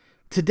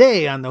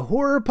Today on the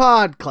Horror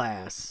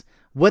Podcast,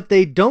 what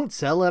they don't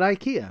sell at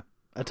IKEA,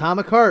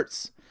 Atomic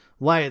Hearts,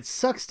 why it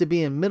sucks to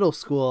be in middle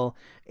school,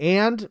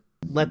 and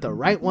Let the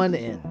Right One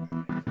In.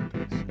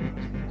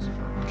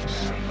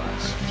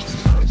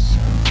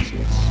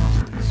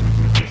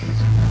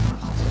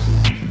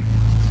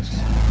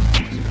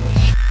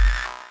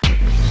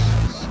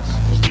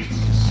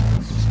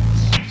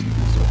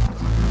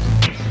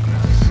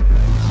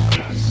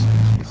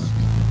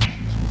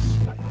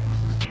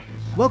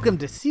 Welcome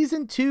to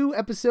Season 2,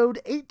 Episode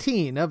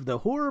 18 of the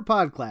Horror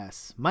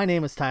Podcast. My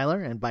name is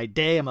Tyler, and by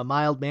day I'm a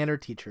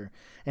mild-mannered teacher,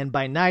 and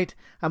by night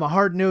I'm a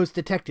hard-nosed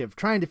detective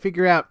trying to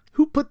figure out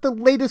who put the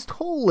latest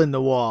hole in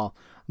the wall.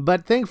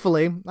 But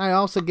thankfully, I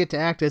also get to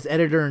act as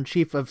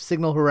editor-in-chief of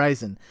Signal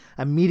Horizon,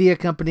 a media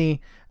company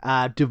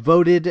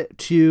devoted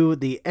to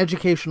the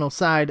educational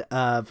side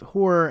of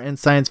horror and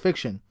science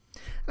fiction.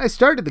 I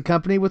started the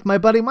company with my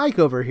buddy Mike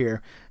over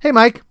here. Hey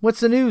Mike, what's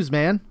the news,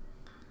 man?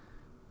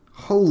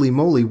 Holy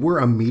moly, we're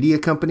a media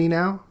company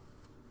now?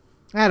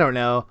 I don't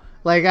know.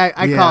 Like,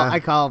 I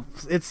call,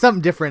 it's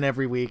something different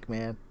every week,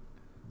 man.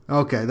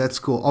 Okay, that's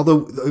cool.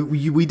 Although,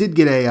 we did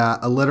get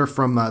a letter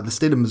from the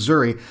state of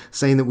Missouri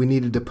saying that we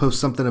needed to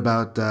post something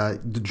about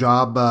the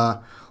job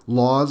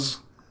laws.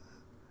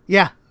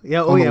 Yeah.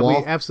 We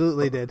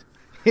absolutely did.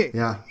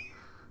 Yeah.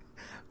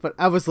 But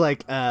I was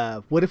like,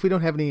 what if we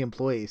don't have any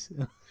employees?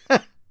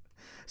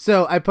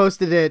 So I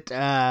posted it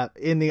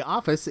in the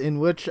office in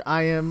which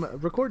I am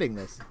recording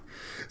this.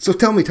 So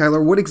tell me,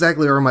 Tyler, what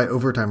exactly are my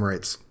overtime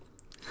rates?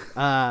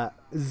 0,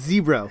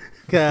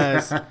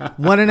 because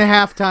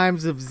 1.5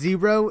 times of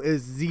 0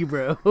 is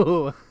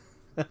 0.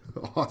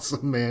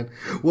 Awesome, man.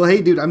 Well,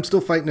 hey, dude, I'm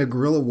still fighting a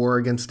guerrilla war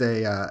against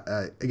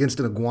against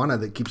an iguana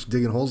that keeps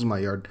digging holes in my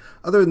yard.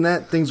 Other than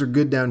that, things are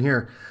good down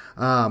here.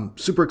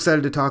 Super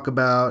excited to talk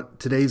about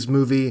today's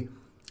movie,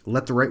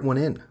 Let the Right One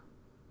In.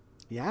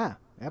 Yeah,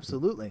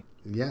 absolutely.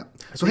 Yeah.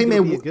 So hey,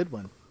 man, be a good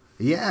one.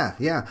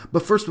 Yeah.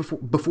 But first,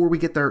 before we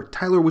get there,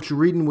 Tyler, what you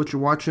reading, what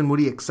you're watching, what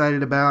are you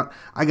excited about?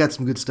 I got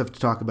some good stuff to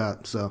talk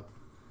about. So,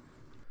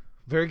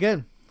 very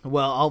good.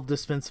 Well, I'll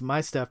dispense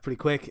my stuff pretty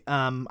quick.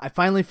 I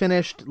finally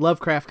finished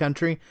Lovecraft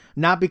Country,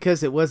 not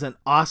because it wasn't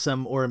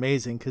awesome or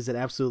amazing, because it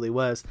absolutely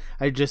was.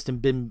 I just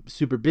have been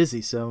super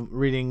busy, so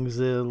reading's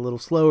a little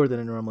slower than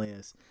it normally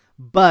is.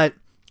 But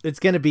it's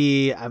going to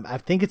be, I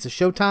think it's a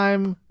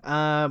Showtime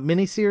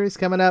miniseries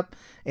coming up,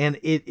 and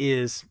it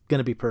is going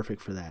to be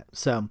perfect for that.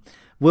 So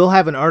we'll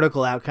have an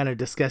article out kind of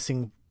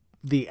discussing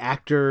the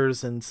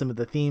actors and some of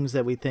the themes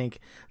that we think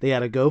they ought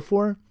to go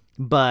for.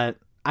 But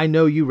I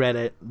know you read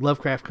it.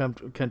 Lovecraft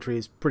Country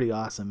is pretty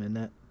awesome, isn't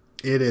it?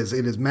 It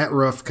is. Matt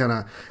Ruff kind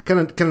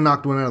of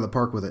knocked one out of the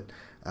park with it.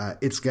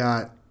 It's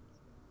got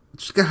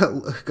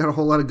a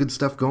whole lot of good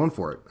stuff going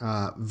for it.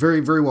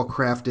 Very, very well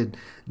crafted.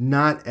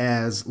 Not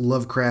as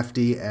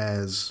Lovecrafty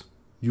as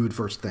you would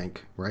first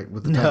think, right?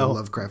 With the title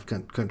Lovecraft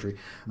Country.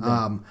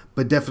 No.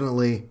 But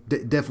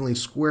definitely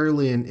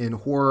squarely in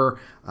horror.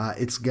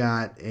 It's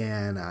got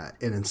an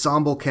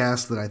ensemble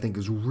cast that I think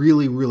is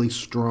really, really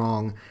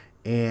strong,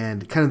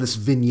 and kind of this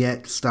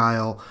vignette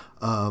style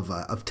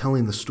of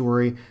telling the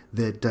story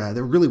that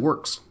really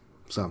works.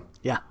 So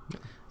yeah,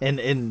 and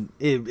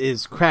it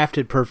is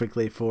crafted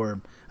perfectly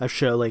for a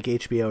show like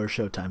HBO or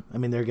Showtime. I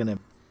mean, they're going to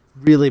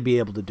really be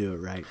able to do it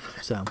right.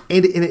 So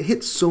and it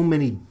hits so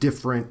many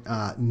different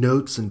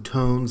notes and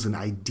tones and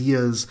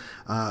ideas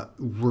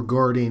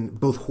regarding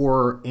both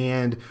horror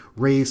and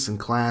race and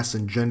class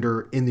and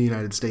gender in the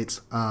United States.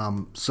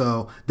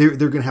 So they're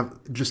going to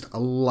have just a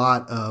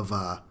lot of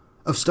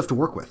stuff to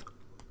work with.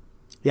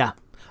 Yeah.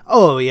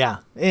 Oh, yeah.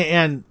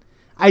 And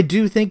I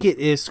do think it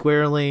is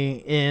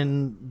squarely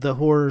in the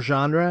horror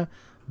genre,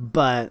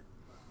 but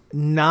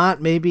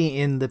not maybe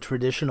in the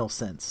traditional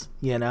sense,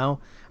 you know?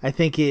 I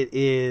think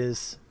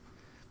it's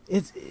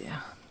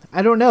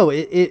I don't know.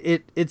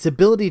 Its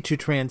ability to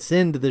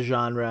transcend the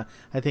genre,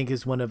 I think,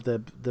 is one of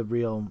the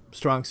real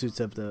strong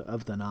suits of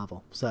the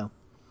novel. So,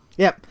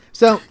 yeah.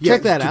 So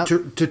check that out.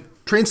 To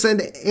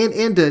transcend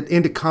and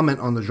to comment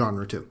on the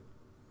genre too.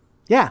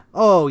 Yeah.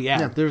 Oh,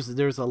 yeah. There's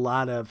a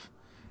lot of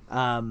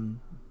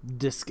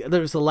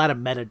there's a lot of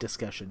meta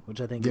discussion,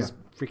 which I think is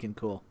freaking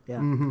cool. Yeah.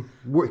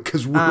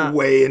 Because we're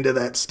way into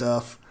that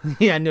stuff.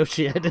 Yeah, no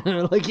shit.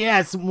 Like,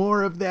 yes,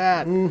 more of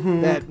that.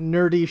 Mm-hmm. That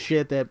nerdy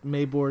shit that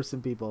may bore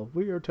some people.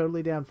 We are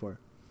totally down for.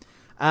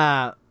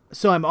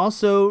 So I'm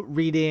also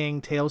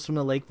reading Tales from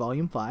the Lake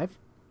Volume 5.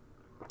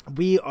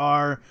 We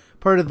are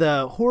part of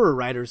the Horror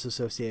Writers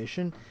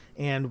Association,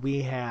 and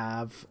we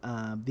have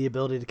the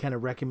ability to kind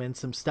of recommend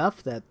some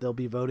stuff that they'll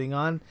be voting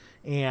on,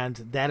 and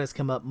that has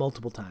come up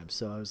multiple times.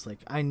 So I was like,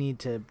 I need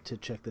to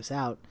check this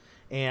out,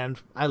 and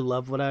I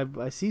love what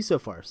I see so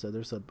far. So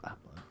there's a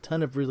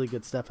ton of really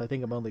good stuff. I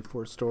think I'm only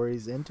 4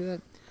 stories into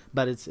it,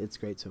 but it's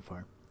great so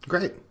far.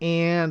 Great.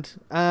 And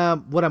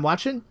what I'm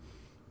watching,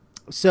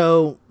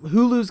 so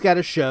Hulu's got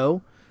a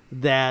show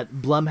that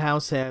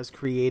Blumhouse has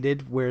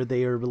created where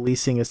they are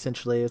releasing,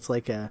 essentially, it's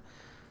like a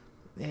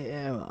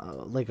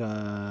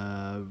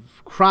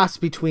cross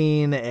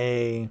between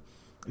a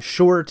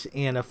short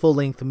and a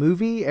full-length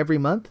movie every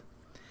month.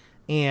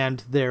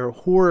 and their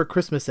horror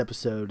Christmas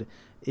episode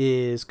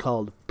is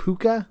called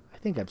Puka. I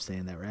think I'm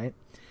saying that right.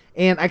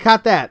 And I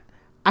caught that.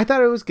 I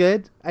thought it was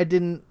good. I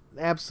didn't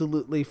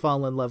absolutely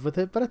fall in love with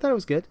it, but I thought it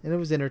was good and it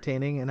was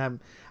entertaining. And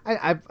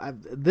I've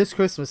this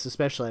Christmas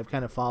especially, I've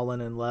kind of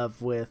fallen in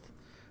love with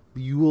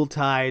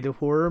Yuletide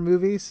horror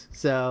movies.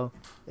 So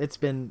it's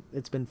been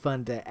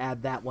fun to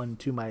add that one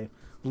to my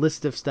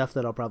list of stuff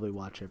that I'll probably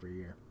watch every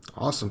year.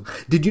 Awesome.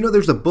 Did you know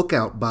there's a book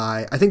out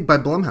by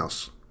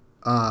Blumhouse?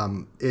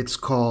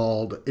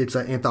 It's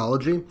an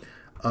anthology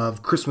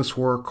of Christmas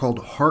horror called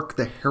Hark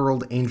the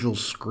Herald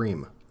Angels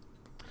Scream.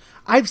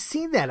 I've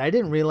seen that. I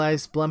didn't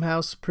realize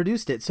Blumhouse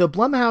produced it. So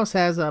Blumhouse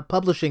has a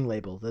publishing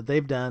label that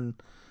they've done,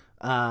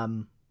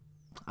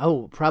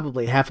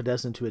 probably half a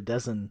dozen to a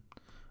dozen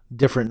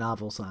different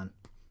novels on.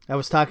 I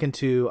was talking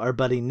to our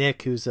buddy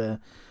Nick, who's a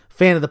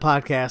fan of the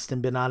podcast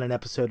and been on an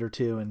episode or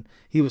two, and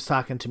he was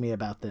talking to me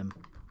about them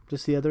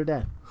just the other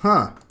day.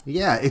 Huh.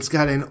 Yeah, it's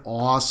got an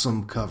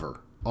awesome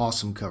cover.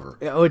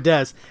 Oh, it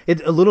does.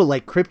 It's a little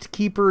like Crypt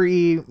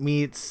Keeper-y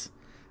meets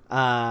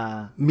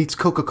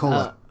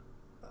Coca-Cola.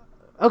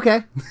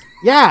 Okay.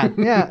 Yeah.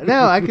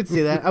 No, I could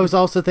see that. I was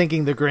also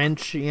thinking The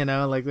Grinch,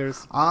 like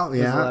there's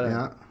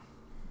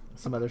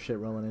some other shit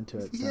rolling into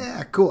it. So.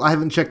 Yeah, cool. I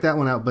haven't checked that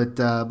one out, but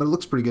it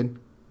looks pretty good.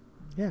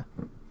 Yeah.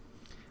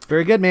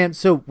 Very good, man.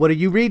 So what are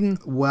you reading?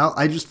 Well,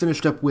 I just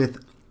finished up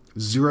with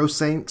Zero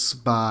Saints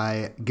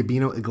by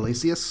Gabino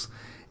Iglesias.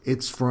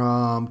 It's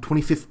from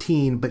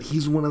 2015, but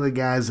he's one of the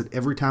guys that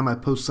every time I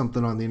post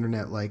something on the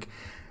internet like,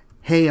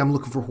 hey, I'm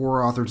looking for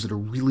horror authors that are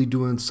really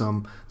doing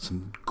some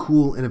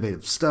cool,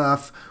 innovative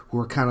stuff, who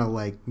are kind of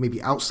like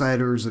maybe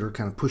outsiders that are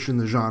kind of pushing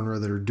the genre,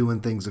 that are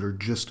doing things that are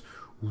just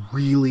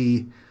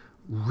really,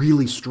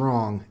 really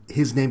strong.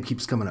 His name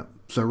keeps coming up.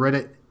 So I read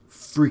it.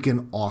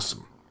 Freaking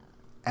awesome.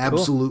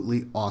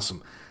 Absolutely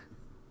awesome.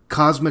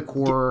 Cosmic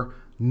horror,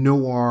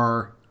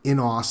 noir, in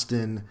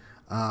Austin.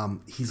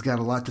 He's got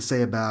a lot to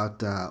say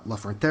about La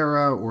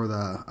Frontera, or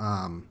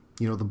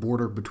the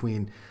border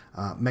between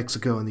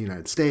Mexico and the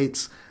United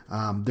States.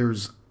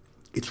 It's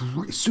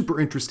super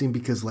interesting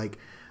because probably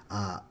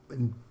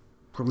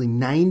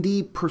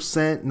 90%,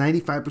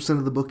 95%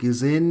 of the book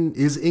is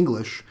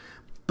English,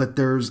 but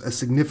there's a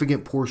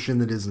significant portion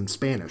that is in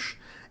Spanish.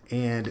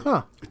 And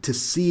to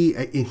see,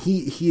 and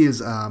he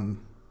is a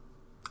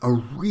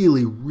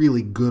really,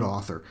 really good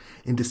author.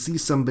 And to see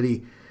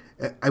somebody,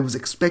 I was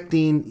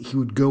expecting he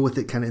would go with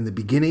it kind of in the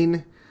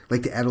beginning,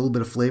 like to add a little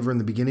bit of flavor in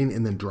the beginning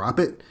and then drop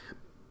it.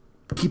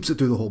 Keeps it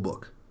through the whole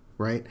book,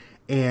 right?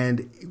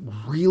 And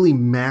really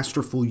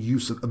masterful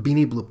use of being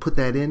able to put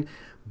that in.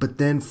 But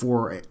then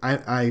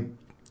I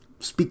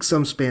speak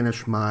some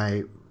Spanish.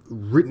 My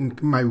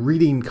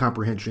reading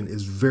comprehension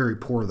is very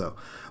poor though.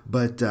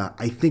 But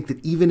I think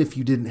that even if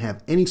you didn't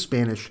have any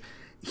Spanish,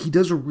 he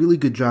does a really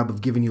good job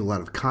of giving you a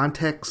lot of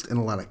context and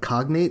a lot of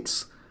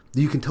cognates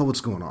that you can tell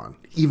what's going on,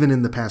 even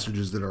in the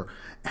passages that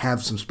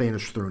have some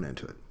Spanish thrown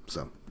into it.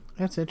 So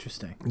that's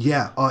interesting.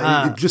 Yeah,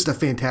 it's just a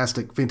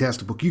fantastic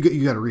book.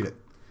 You got to read it.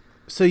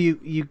 So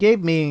you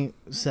gave me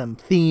some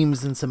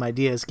themes and some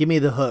ideas. Give me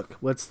the hook.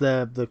 What's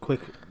the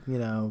quick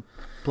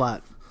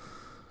plot?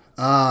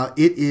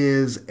 It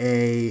is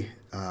a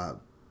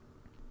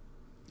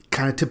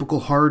kind of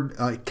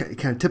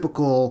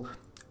typical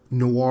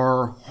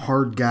noir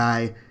hard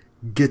guy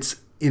gets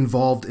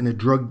involved in a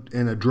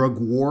drug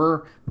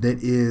war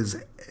that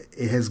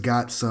has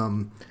got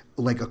some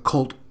like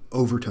occult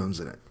undertones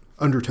to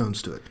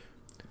it.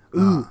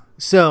 Ooh.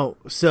 So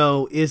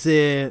is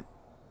it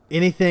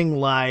anything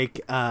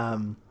like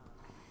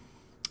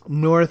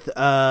north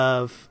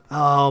of,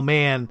 oh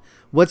man,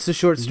 what's the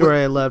short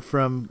story I love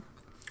from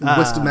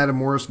West of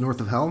Matamoros,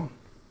 North of Hell,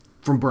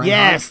 from Brian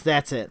Yes, Hodge?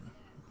 That's it.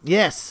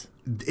 Yes.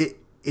 It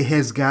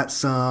has got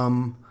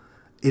some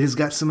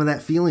of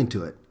that feeling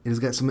to it. It has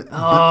got some, but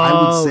I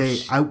would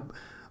say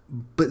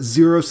but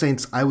Zero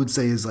Saints I would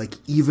say is like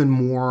even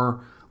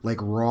more like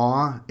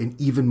raw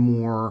and even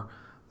more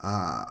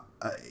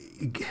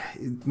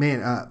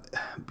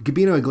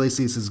Gabino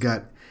Iglesias has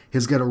got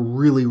a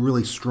really,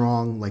 really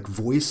strong like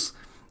voice,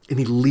 and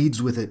he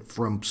leads with it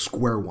from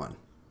square one.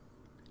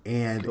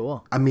 And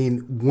cool. I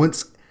mean,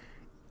 once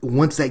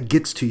that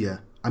gets to you,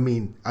 I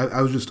mean,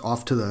 I was just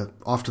off to the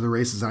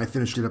races, and I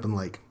finished it up in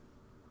like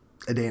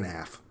a day and a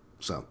half.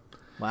 So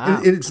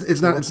wow,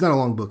 it's not a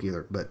long book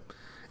either. But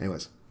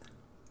anyways,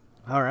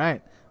 all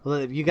right. Well,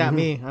 if you got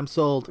me, I'm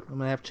sold. I'm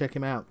gonna have to check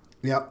him out.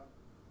 Yep.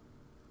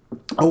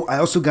 Oh, I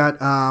also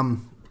got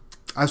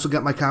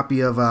my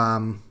copy of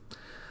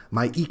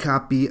my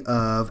e-copy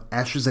of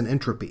Ashes and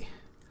Entropy.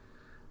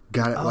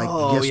 Got it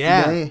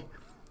yesterday.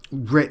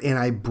 Yeah. And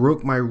I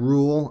broke my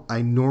rule.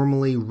 I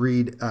normally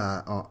read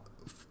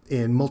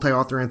in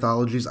multi-author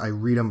anthologies. I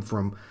read them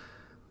from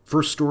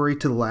first story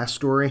to the last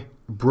story.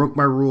 Broke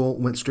my rule.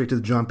 Went straight to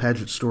the John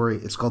Padgett story.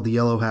 It's called The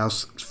Yellow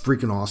House. It's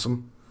freaking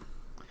awesome.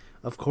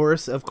 Of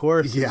course. Yeah.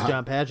 It's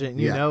John Padgett.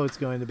 You know it's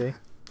going to be.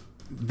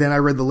 Then I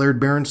read the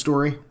Laird Barron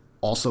story.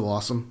 Also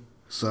awesome.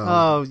 So.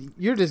 Oh,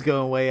 you're just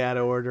going way out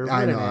of order. What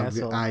I know. An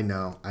asshole. I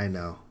know.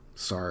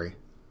 Sorry.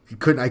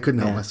 I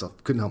couldn't help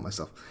myself. Couldn't help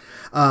myself.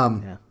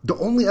 The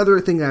only other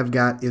thing I've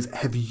got is,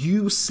 have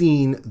you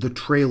seen the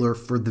trailer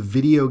for the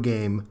video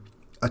game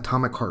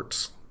Atomic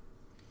Hearts?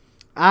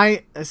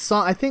 I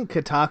think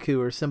Kotaku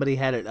or somebody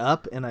had it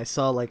up, and I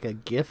saw like a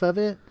GIF of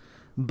it,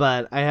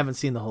 but I haven't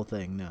seen the whole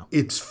thing, no.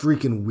 It's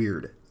freaking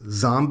weird.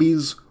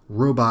 Zombies,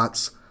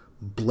 robots,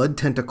 blood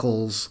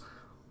tentacles,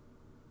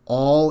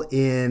 all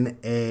in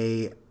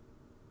a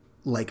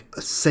like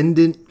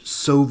ascendant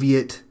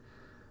Soviet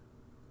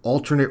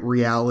alternate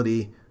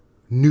reality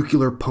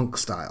nuclear punk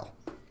style.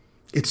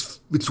 It's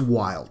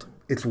wild.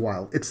 It's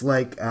wild. It's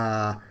like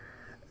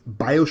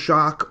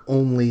BioShock,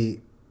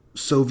 only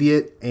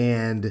Soviet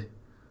and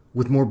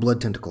with more blood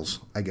tentacles,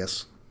 I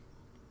guess.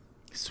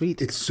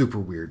 Sweet. It's super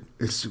weird.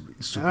 It's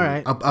super all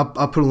right. weird.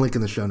 I'll put a link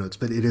in the show notes,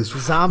 but it is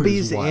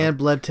zombies and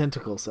blood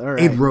tentacles. All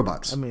right. And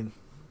robots. I mean,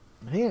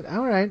 hey,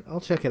 all right. I'll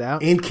check it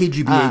out. And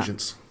KGB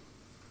agents.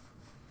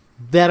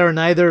 That are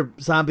neither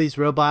zombies,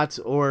 robots,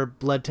 or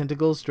blood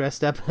tentacles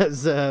dressed up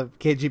as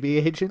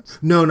KGB agents.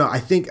 No. I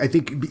think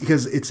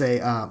because it's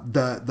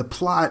the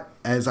plot,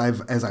 as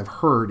I've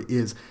heard,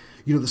 is,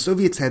 you know, the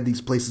Soviets had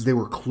these places. They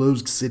were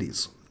closed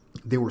cities.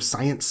 They were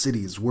science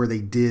cities where they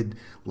did,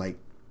 like,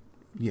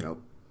 you know,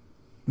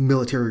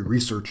 military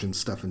research and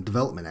stuff and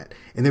development at,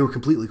 and they were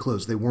completely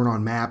closed. They weren't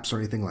on maps or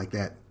anything like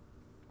that.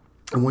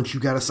 And once you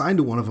got assigned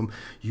to one of them,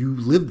 you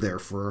lived there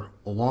for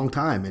a long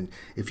time. And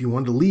if you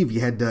wanted to leave,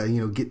 you had to,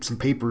 you know, get some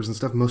papers and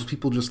stuff. Most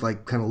people just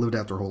like kind of lived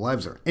out their whole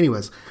lives there.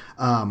 Anyways,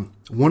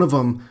 one of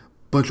them,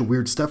 bunch of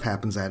weird stuff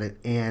happens at it,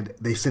 and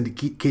they send a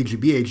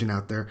KGB agent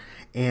out there.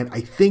 And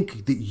I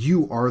think that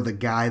you are the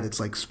guy that's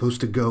like supposed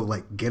to go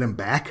like get him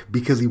back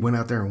because he went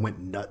out there and went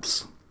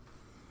nuts.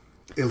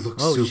 It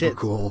looks super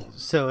cool.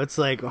 So it's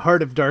like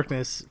Heart of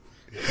Darkness.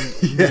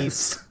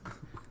 Yes.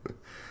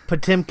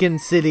 Potemkin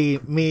City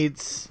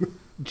meets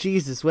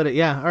Jesus. All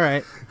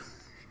right.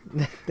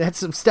 That's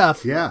some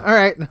stuff. Yeah. All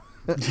right.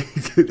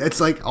 That's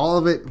like all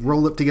of it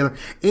rolled up together.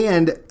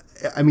 And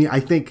I mean, I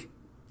think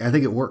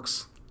it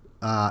works.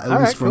 At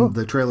least from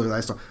the trailer that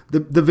I saw.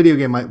 The video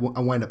game might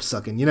wind up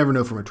sucking. You never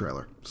know from a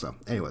trailer. So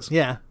anyways.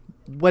 Yeah.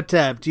 What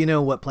do you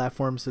know what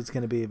platforms it's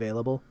going to be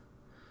available?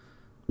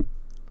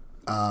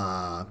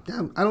 I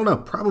don't know.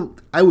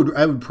 Probably I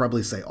would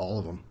probably say all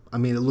of them. I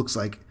mean, it looks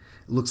like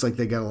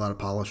they got a lot of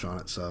polish on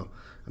it. So,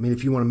 I mean,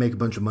 if you want to make a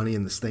bunch of money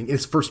in this thing,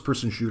 it's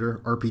first-person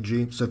shooter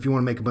RPG. So, if you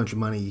want to make a bunch of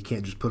money, you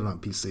can't just put it on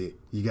PC.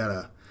 You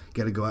gotta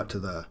go out to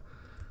the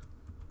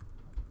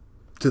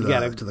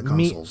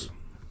consoles.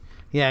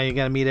 You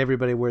gotta meet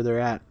everybody where they're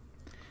at.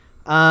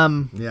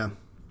 Yeah.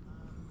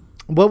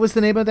 What was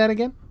the name of that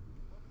again?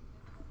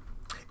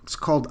 It's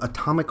called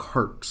Atomic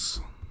Hearts.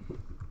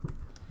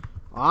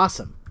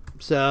 Awesome.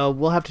 So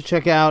we'll have to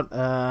check out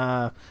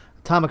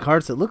Atomic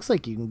Hearts. It looks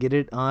like you can get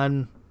it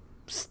on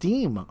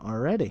Steam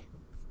already.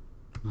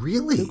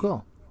 Really? Too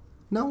cool.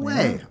 No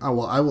way. Yeah. Oh,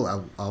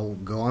 well, I'll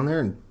go on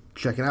there and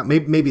check it out.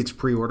 Maybe it's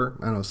pre-order.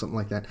 I don't know, something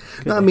like that.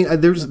 No, I mean,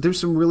 there's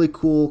some really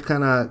cool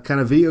kind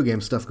of video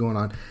game stuff going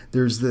on.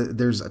 There's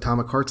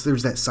Atomic Hearts.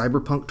 There's that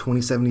Cyberpunk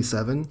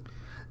 2077.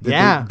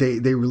 Yeah.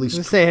 They released. I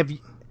was gonna say,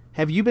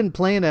 have you been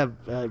playing a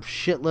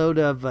shitload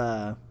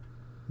of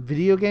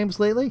video games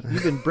lately?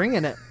 You've been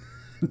bringing it.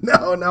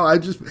 No,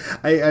 I'm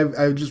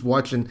just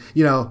watching,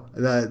 you know,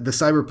 the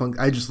Cyberpunk.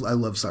 I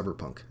love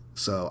Cyberpunk.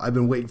 So I've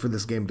been waiting for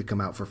this game to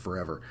come out for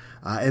forever.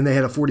 And they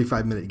had a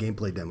 45-minute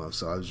gameplay demo,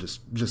 so I was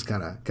just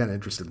kind of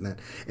interested in that.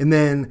 And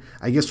then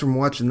I guess from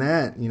watching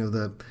that, you know,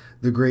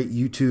 the great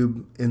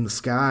YouTube in the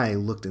Sky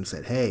looked and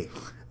said, "Hey,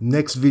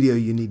 next video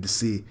you need to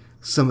see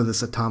some of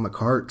this Atomic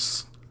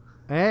Hearts."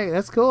 Hey,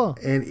 that's cool.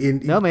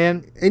 And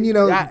man. And you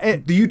know,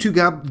 the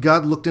YouTube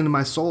God looked into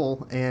my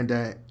soul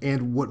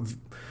and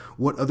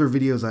what other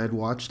videos I had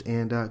watched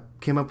and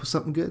came up with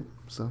something good.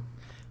 So,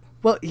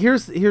 well,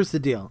 here's the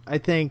deal. I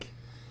think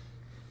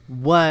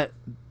what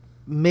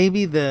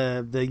maybe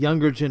the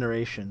younger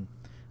generation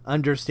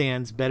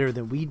understands better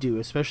than we do,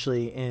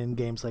 especially in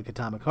games like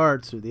Atomic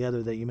Hearts or the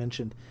other that you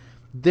mentioned,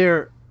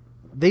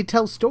 they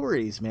tell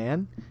stories,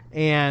 man.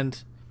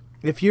 And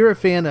if you're a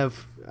fan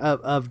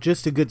of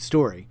just a good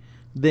story,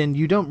 then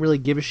you don't really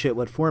give a shit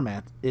what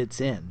format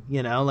it's in.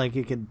 You know, like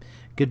it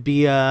could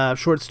be a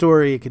short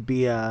story, it could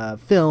be a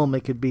film,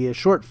 it could be a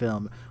short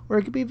film, or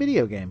it could be a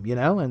video game, you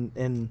know,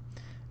 and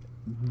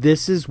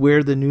this is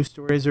where the new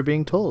stories are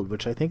being told,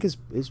 which I think is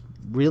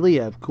really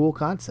a cool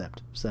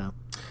concept. So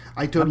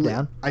I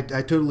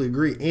totally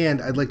agree.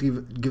 And I'd like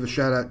to give a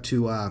shout out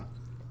to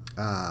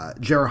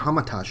Jara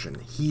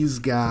Hamatashin. He's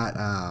got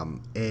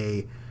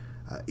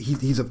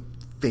he's a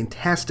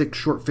fantastic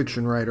short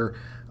fiction writer.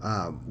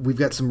 We've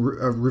got a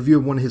review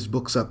of one of his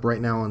books up right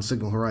now on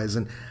Signal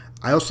Horizon.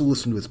 I also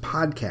listened to his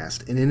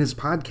podcast, and in his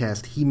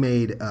podcast, he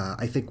made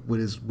I think what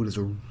is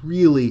a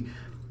really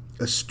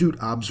astute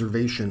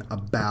observation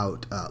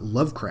about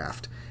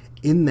Lovecraft,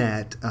 in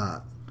that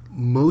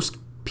most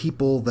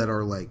people that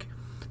are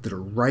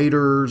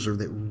writers or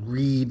that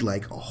read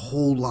like a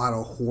whole lot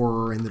of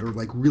horror and that are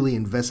like really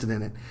invested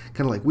in it,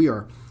 kind of like we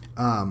are,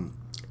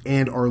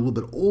 and are a little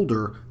bit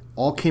older,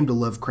 all came to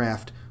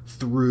Lovecraft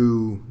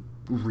through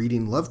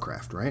reading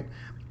Lovecraft, right?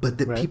 But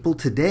that Right. people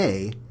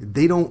today,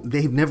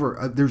 they've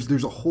never,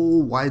 there's a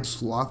whole wide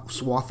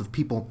swath of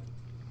people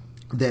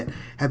that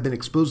have been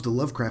exposed to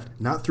Lovecraft,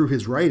 not through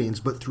his writings,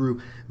 but through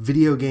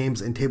video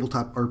games and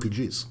tabletop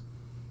RPGs.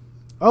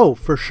 Oh,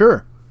 for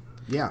sure.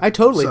 Yeah. I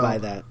totally buy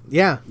that.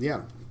 Yeah.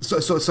 Yeah.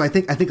 So I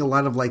think a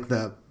lot of like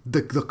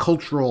the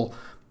cultural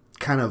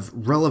kind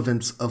of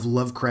relevance of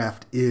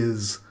Lovecraft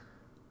is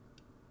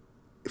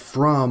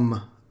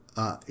from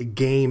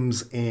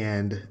games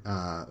and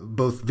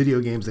both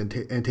video games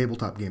and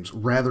tabletop games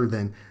rather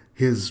than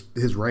his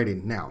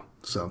writing now.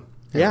 So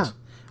anyways.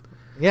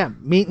 Yeah,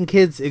 meeting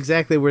kids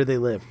exactly where they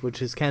live,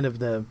 which is kind of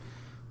the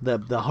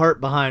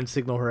heart behind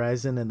Signal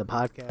Horizon and the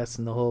podcast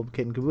and the whole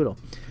kit and caboodle.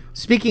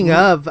 Speaking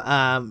of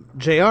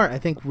JR, I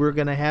think we're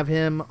going to have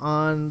him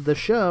on the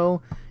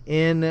show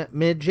in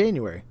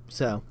mid-January.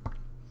 So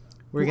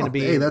we're going to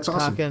be that's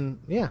talking.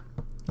 Awesome.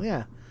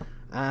 Yeah.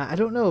 I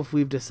don't know if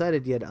we've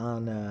decided yet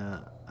on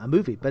a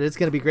movie, but it's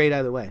going to be great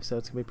either way. So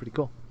it's going to be pretty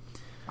cool.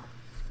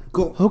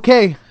 Cool.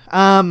 Okay.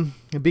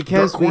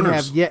 Because Dark we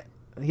Corners. have yet.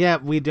 Yeah,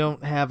 we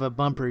don't have a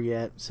bumper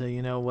yet, so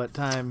you know what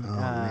time. Oh,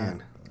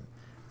 man.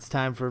 It's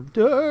time for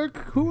Dark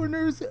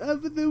Corners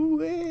of the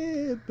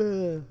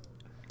Web.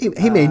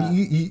 Hey man,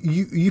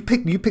 you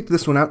picked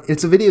this one out.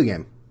 It's a video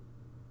game.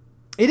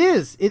 It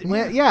is. It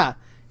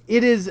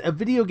is a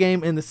video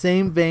game in the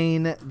same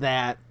vein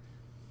that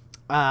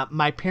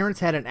my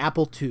parents had an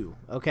Apple II,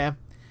 okay?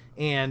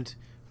 And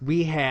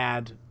we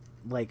had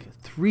like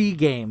 3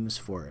 games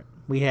for it.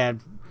 We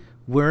had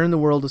Where in the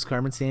World is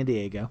Carmen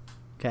Sandiego?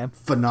 Okay.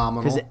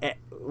 Phenomenal.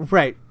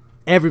 Right.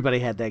 Everybody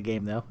had that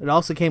game, though. It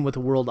also came with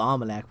a World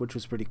Almanac, which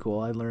was pretty cool.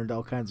 I learned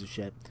all kinds of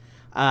shit.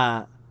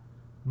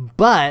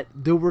 But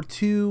there were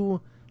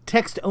 2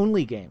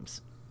 text-only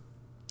games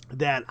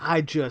that I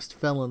just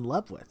fell in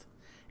love with.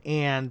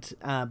 And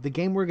the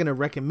game we're going to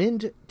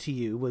recommend to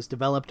you was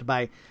developed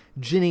by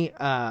Ginny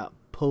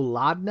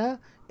Poladna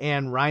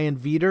and Ryan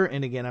Veeder.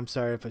 And again, I'm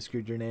sorry if I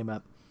screwed your name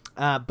up.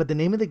 But the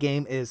name of the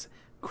game is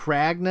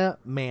Cragna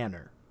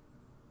Manor.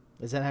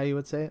 Is that how you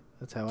would say it?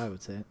 That's how I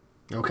would say it.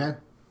 Okay.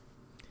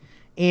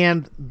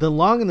 And the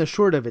long and the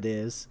short of it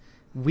is,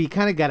 we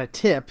kind of got a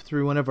tip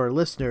through one of our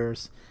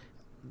listeners.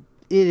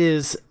 It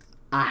is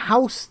a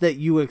house that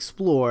you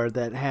explore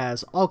that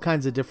has all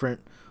kinds of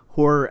different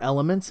horror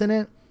elements in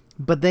it,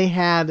 but they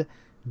had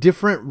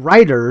different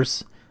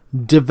writers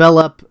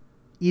develop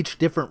each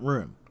different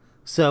room.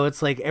 So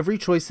it's like every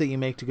choice that you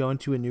make to go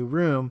into a new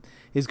room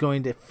is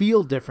going to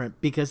feel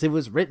different because it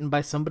was written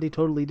by somebody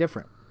totally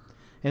different.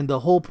 And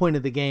the whole point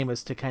of the game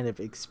is to kind of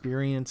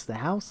experience the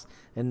house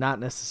and not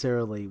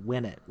necessarily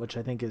win it, which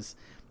I think is,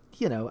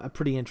 a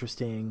pretty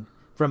interesting,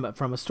 from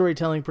a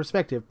storytelling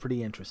perspective,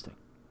 pretty interesting.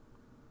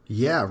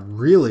 Yeah,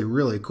 really,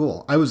 really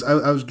cool. I was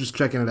just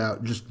checking it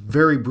out just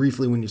very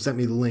briefly when you sent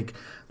me the link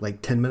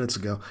like 10 minutes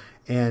ago.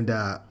 And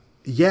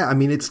yeah, I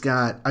mean, it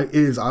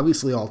is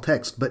obviously all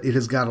text, but it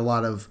has got a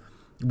lot of,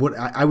 what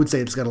I would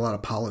say it's got a lot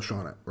of polish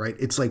on it, right?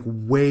 It's like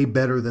way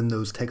better than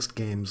those text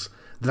games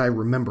that I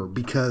remember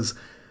because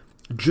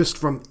just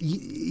from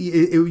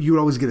you would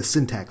always get a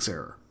syntax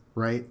error,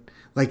 right?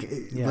 Like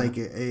there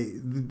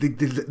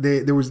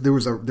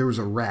was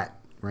a rat,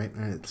 right?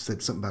 And it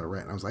said something about a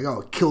rat, and I was like,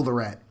 "Oh, kill the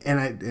rat!" And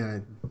I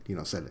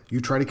said,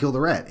 "You try to kill the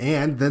rat,"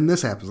 and then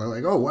this happens. I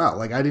was like, "Oh wow!"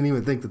 Like I didn't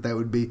even think that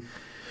would be,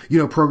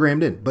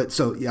 programmed in. But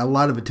so yeah, a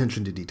lot of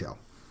attention to detail.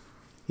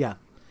 Yeah.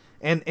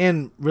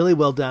 And really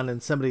well done,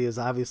 and somebody has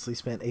obviously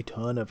spent a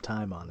ton of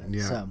time on it.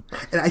 Yeah, so,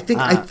 and I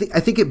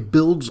think it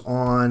builds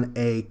on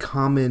a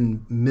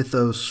common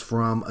mythos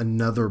from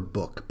another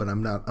book, but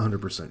I'm not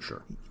 100%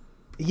 sure.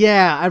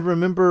 Yeah, I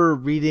remember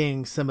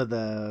reading some of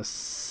the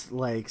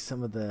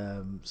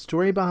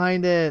story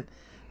behind it.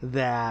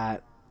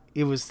 That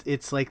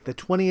it's like the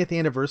 20th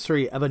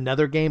anniversary of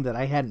another game that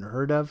I hadn't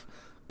heard of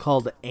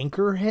called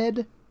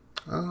Anchorhead.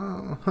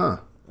 Huh.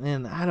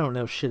 And I don't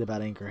know shit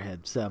about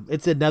Anchorhead, so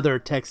it's another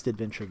text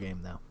adventure game,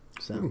 though.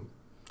 So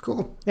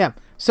cool. Yeah,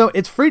 so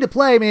it's free to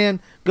play,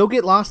 man. Go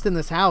get lost in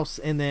this house,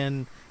 and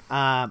then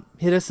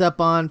hit us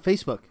up on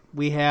Facebook.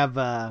 We have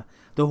the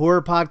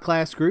Horror Pod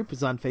Class group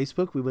is on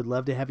Facebook. We would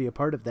love to have you a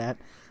part of that.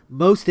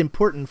 Most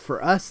important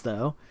for us,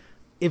 though,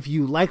 if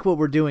you like what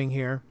we're doing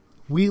here,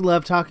 we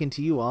love talking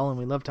to you all, and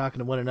we love talking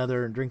to one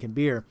another and drinking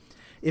beer.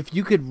 If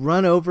you could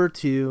run over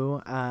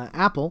to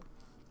Apple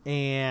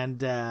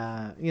and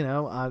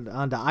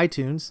onto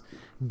iTunes,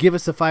 give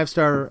us a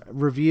 5-star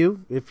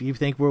review if you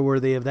think we're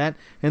worthy of that,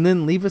 and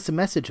then leave us a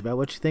message about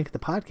what you think of the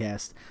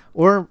podcast,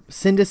 or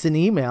send us an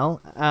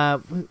email.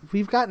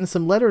 We've gotten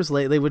some letters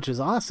lately, which is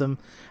awesome,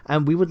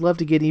 and we would love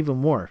to get even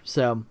more.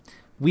 So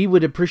we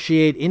would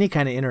appreciate any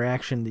kind of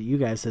interaction that you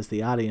guys as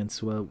the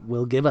audience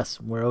will give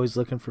us. We're always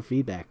looking for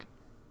feedback.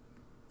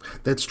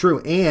 That's true.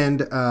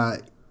 And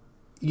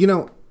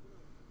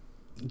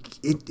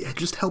it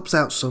just helps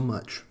out so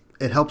much.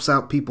 It helps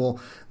out people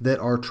that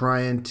are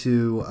trying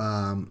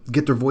to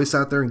get their voice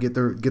out there and get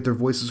their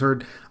voices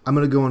heard. I'm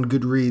going to go on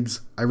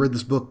Goodreads. I read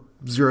this book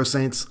Zero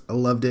Saints. I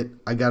loved it.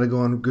 I got to go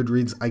on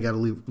Goodreads. I got to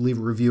leave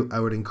a review. I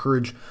would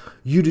encourage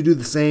you to do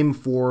the same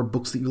for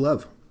books that you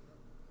love.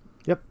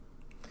 Yep,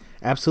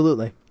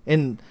 absolutely.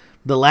 And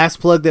the last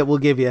plug that we'll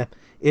give you,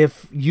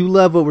 if you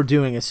love what we're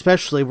doing,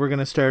 especially we're going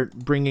to start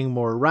bringing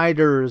more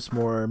writers,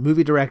 more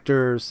movie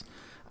directors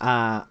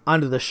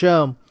onto the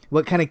show.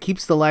 What kind of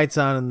keeps the lights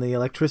on and the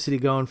electricity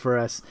going for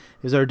us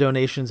is our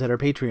donations at our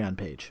Patreon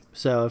page.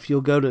 So if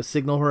you'll go to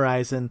Signal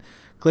Horizon,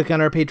 click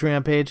on our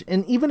Patreon page,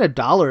 and even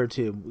 $1 or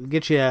 $2 will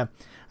get you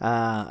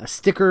a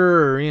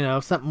sticker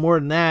or something more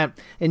than that,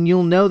 and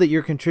you'll know that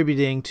you're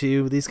contributing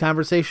to these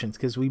conversations,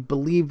 because we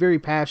believe very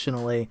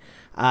passionately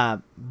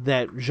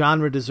that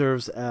genre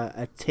deserves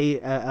a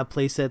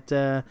place at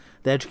the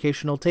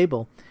educational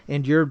table,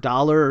 and your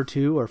 $1 or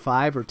 $2 or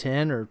 $5 or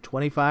 $10 or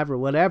 $25 or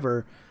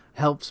whatever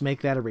helps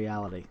make that a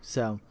reality.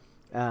 So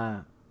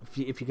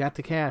if you got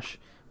the cash,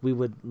 we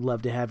would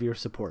love to have your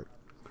support.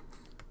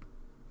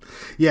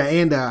 Yeah,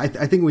 and I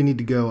think we need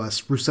to go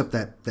spruce up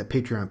that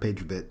Patreon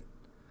page a bit.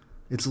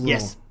 It's a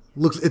little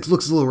looks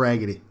a little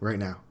raggedy right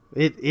now.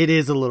 It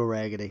is a little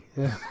raggedy.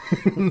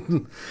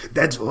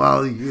 That's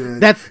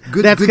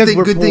good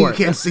thing you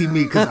can't see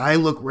me, because I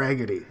look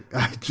raggedy.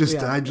 I'm just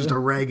a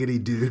raggedy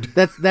dude.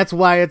 That's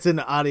why it's an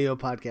audio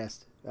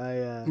podcast.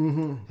 I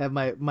have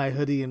my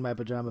hoodie and my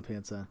pajama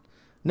pants on.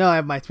 No, I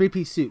have my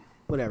 3-piece suit.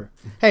 Whatever.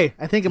 Hey,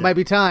 I think it might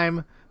be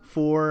time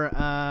for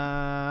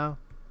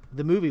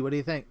the movie. What do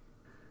you think?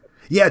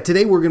 Yeah,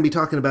 today we're going to be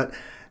talking about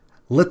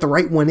Let the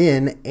Right One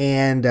In,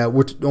 and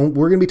we're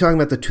going to be talking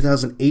about the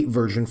 2008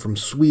 version from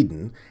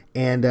Sweden.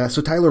 And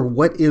so, Tyler,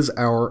 what is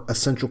our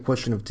essential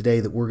question of today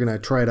that we're going to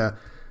try to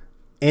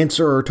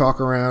answer or talk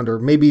around, or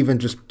maybe even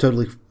just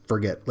totally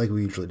forget like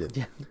we usually do?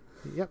 Yeah.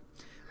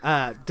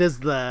 Yep.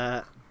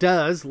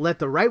 Does Let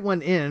the Right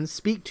One In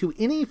speak to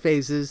any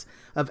phases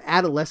of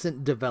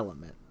adolescent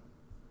development?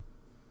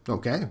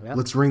 Okay,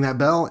 Let's ring that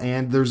bell,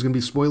 and there's going to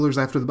be spoilers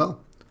after the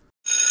bell.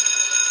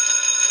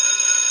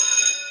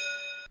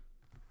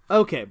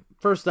 Okay,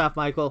 first off,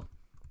 Michael,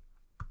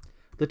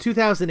 the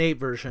 2008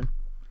 version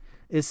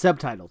is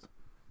subtitled.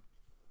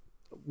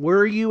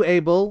 Were you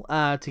able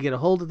to get a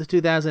hold of the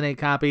 2008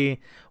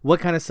 copy? What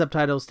kind of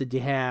subtitles did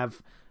you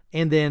have?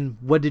 And then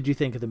what did you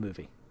think of the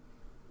movie?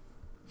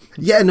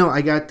 Yeah, no,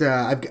 I got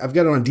I've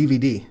got it on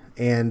DVD,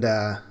 and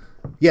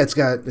it's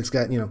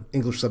got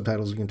English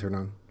subtitles you can turn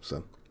on.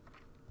 So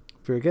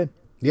very good.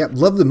 Yeah,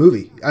 love the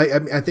movie.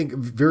 I think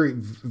very,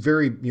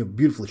 very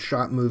beautifully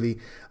shot movie.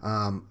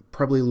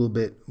 Probably a little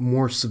bit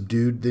more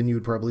subdued than you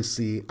would probably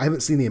see. I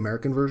haven't seen the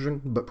American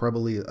version, but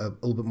probably a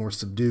little bit more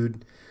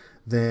subdued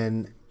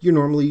than you're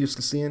normally used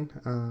to seeing.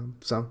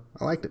 So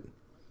I liked it.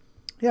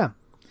 Yeah.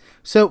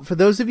 So for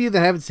those of you that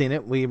haven't seen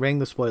it, we rang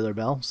the spoiler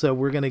bell. So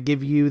we're going to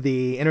give you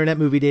the Internet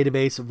Movie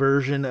Database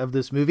version of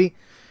this movie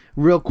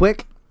real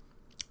quick.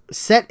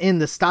 Set in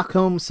the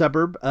Stockholm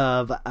suburb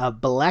of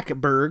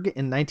Blackburg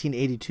in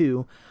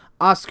 1982,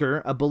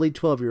 Oscar, a bullied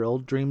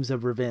 12-year-old, dreams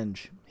of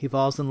revenge. He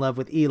falls in love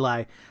with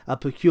Eli, a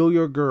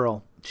peculiar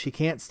girl. She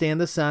can't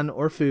stand the sun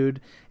or food,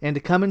 and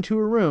to come into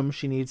her room,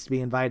 she needs to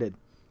be invited.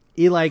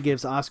 Eli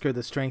gives Oscar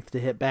the strength to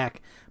hit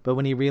back, but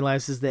when he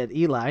realizes that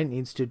Eli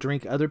needs to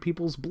drink other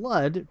people's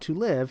blood to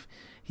live,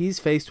 he's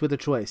faced with a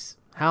choice.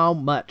 How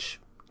much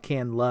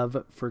can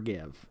love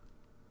forgive?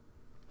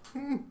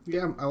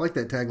 Yeah, I like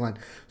that tagline.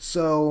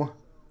 So,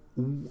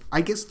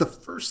 I guess the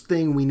first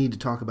thing we need to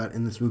talk about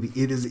in this movie,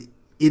 it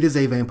is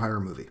a vampire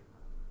movie,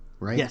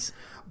 right? Yes.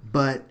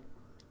 But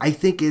I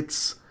think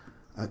it's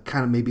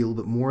kind of maybe a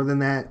little bit more than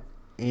that,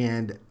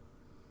 and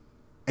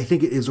I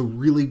think it is a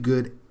really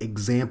good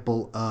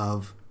example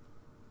of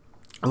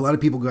a lot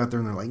of people go out there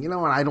and they're like, you know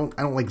what, I don't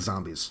like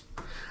zombies.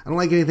 I don't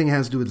like anything that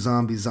has to do with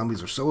zombies.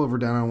 Zombies are so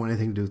overdone. I don't want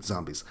anything to do with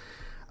zombies.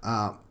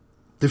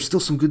 There's still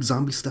some good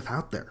zombie stuff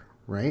out there,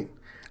 right?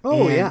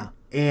 Oh, yeah.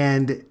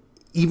 And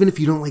even if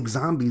you don't like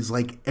zombies,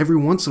 like every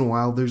once in a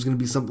while, there's going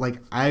to be something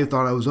like, I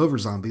thought I was over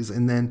zombies.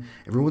 And then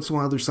every once in a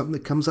while, there's something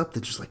that comes up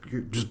that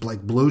just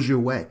blows you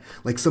away.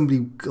 Like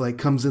somebody like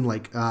comes in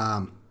like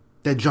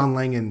that John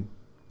Langan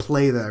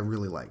play that I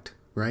really liked,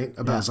 right?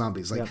 About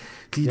zombies. Like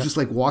he just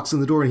like walks in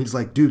the door and he's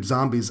like, dude,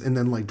 zombies. And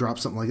then like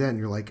drops something like that. And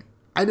you're like,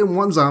 I didn't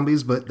want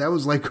zombies, but that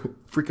was like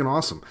freaking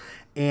awesome.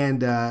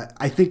 And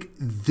I think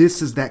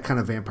this is that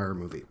kind of vampire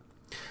movie.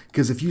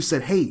 Because if you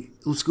said, hey,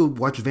 let's go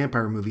watch a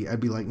vampire movie, I'd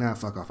be like, nah,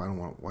 fuck off. I don't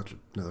want to watch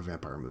another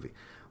vampire movie.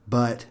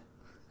 But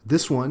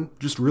this one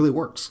just really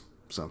works.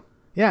 So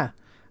yeah.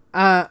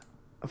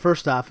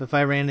 First off, if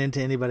I ran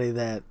into anybody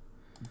that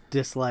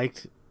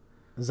disliked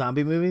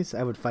zombie movies,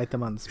 I would fight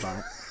them on the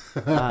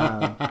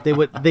spot.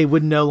 They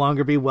would no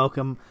longer be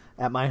welcome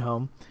at my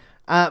home.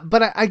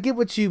 But I get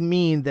what you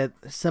mean, that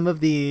some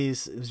of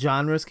these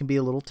genres can be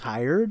a little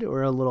tired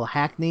or a little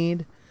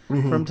hackneyed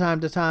from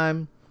time to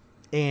time.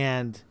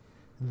 And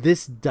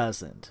this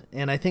doesn't.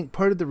 And I think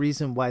part of the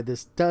reason why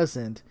this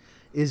doesn't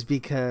is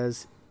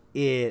because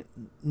it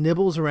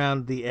nibbles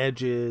around the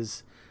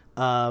edges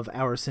of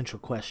our essential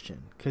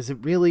question. Because it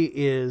really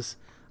is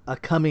a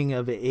coming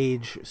of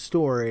age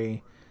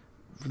story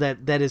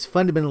that is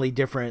fundamentally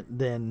different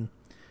than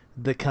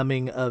the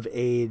coming of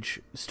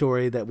age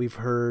story that we've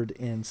heard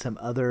in some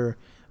other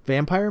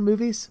vampire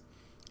movies.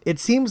 It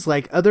seems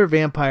like other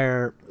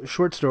vampire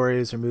short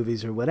stories or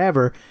movies or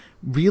whatever,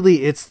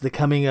 really it's the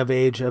coming of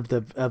age of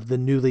the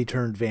newly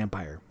turned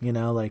vampire. You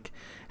know, like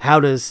how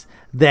does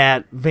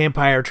that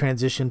vampire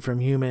transition from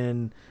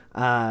human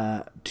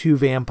to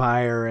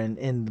vampire,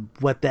 and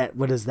what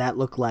does that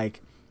look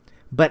like?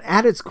 But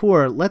at its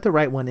core, Let the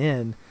Right One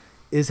In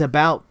is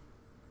about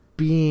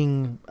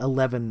being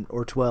 11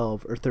 or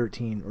 12 or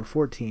 13 or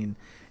 14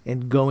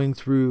 and going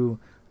through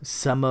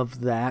some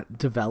of that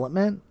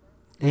development.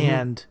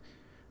 And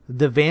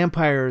the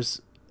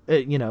vampires,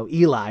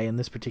 Eli in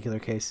this particular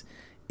case,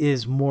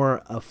 is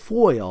more a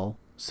foil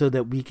so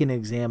that we can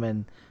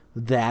examine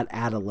that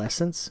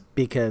adolescence,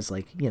 because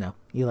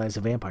Eli's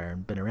a vampire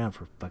and been around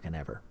for fucking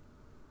ever.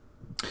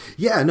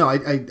 Yeah, no,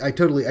 I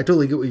totally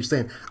get what you're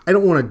saying. I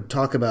don't want to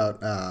talk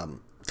about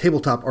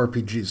tabletop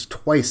RPGs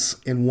twice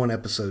in one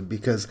episode,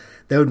 because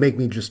that would make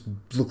me just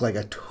look like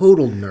a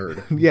total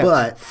nerd. Yeah,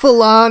 but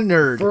full on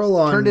nerd.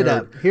 Turn it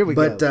up. Here we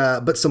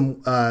go. But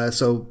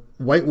so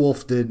White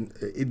Wolf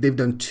they've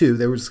done two.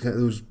 There was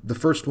the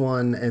first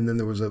one, and then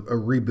there was a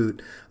reboot,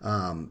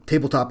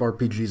 tabletop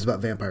RPGs about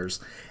vampires.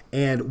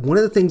 And one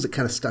of the things that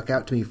kind of stuck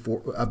out to me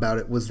about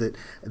it was that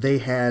they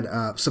had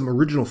some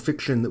original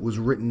fiction that was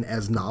written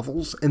as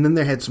novels, and then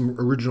they had some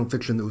original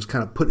fiction that was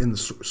kind of put in the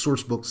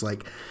source books,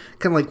 kind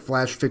of like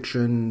flash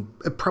fiction,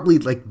 probably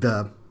like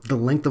the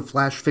length of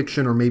flash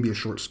fiction, or maybe a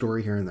short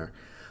story here and there.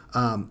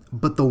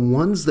 But the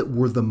ones that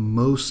were the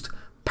most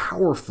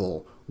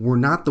powerful were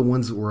not the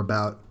ones that were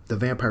about the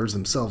vampires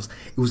themselves.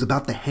 It was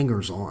about the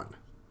hangers-on,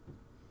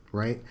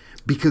 right?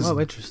 Because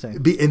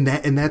interesting.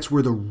 And that's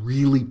where the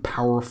really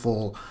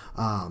powerful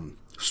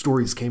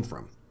stories came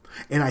from.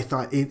 And I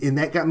thought, and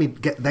that got me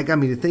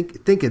to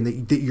thinking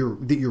that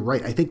you're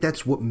right. I think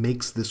that's what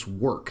makes this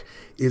work,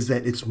 is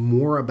that it's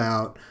more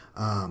about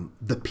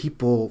the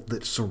people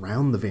that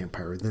surround the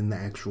vampire than the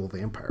actual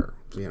vampire.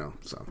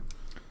 So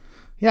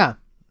yeah.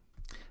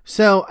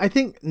 So I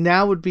think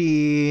now would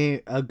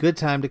be a good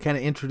time to kind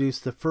of introduce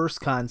the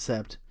first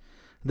concept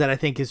that I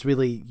think is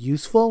really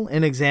useful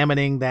in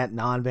examining that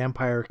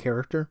non-vampire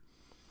character.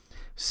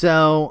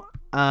 So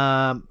there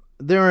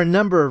are a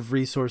number of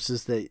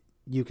resources that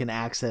you can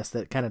access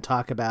that kind of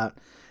talk about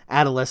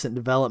adolescent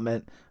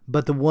development,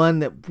 but the one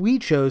that we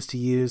chose to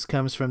use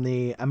comes from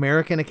the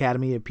American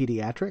Academy of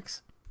Pediatrics.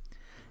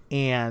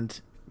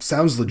 And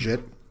sounds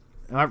legit.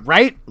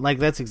 Right? Like,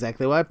 that's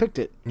exactly why I picked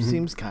it. Mm-hmm.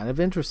 Seems kind of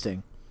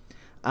interesting.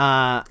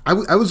 I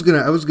was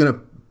gonna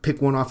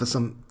pick one off of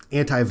some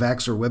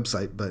anti-vaxxer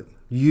website, but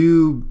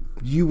you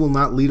will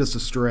not lead us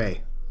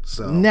astray.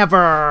 So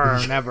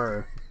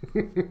never.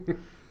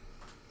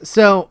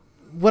 So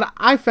what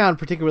I found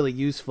particularly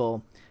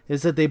useful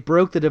is that they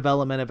broke the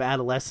development of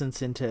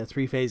adolescence into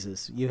three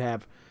phases. You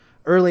have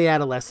early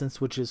adolescence,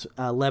 which is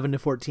 11 to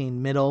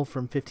 14, middle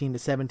from 15 to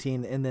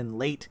 17, and then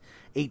late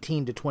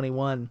 18 to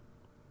 21.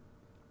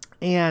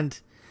 And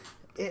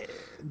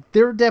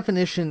their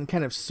definition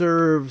kind of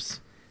serves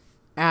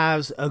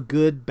as a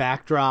good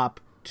backdrop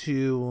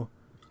to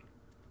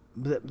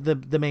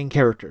the main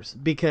characters,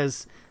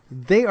 because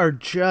they are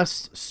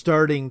just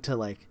starting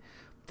to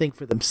think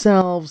for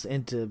themselves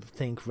and to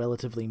think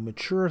relatively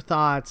mature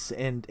thoughts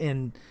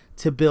and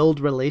to build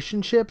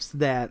relationships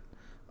that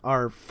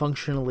are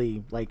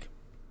functionally like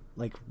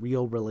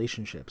real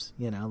relationships,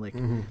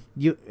 mm-hmm.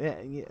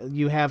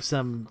 You have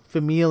some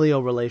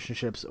familial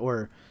relationships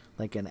or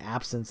an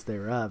absence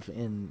thereof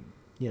in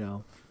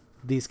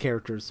these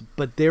characters,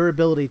 but their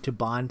ability to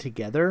bond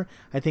together,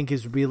 I think,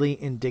 is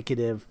really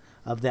indicative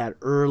of that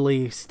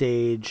early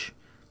stage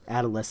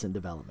adolescent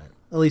development,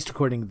 at least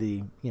according to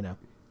the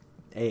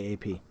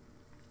AAP.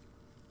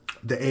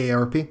 The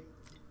AARP?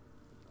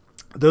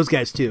 Those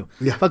guys too.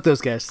 Yeah. Fuck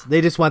those guys.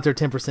 They just want their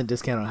 10%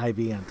 discount on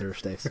Hy-Vee on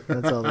Thursdays.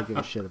 That's all they give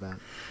a shit about.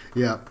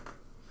 Yeah.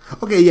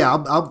 Okay. Yeah.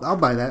 I'll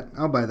buy that.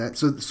 I'll buy that.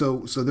 So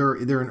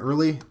they're in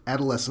early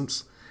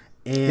adolescence,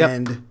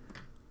 and yep.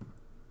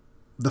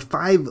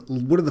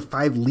 What are the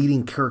 5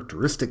 leading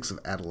characteristics of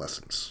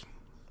adolescence?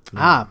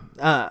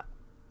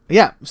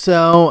 Yeah.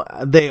 So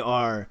they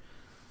are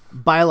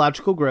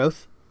biological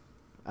growth,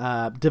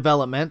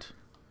 development,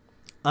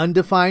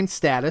 undefined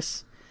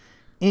status,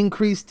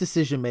 increased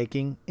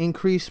decision-making,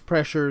 increased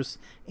pressures,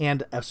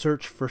 and a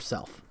search for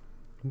self.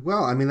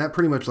 Well, I mean, that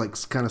pretty much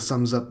kind of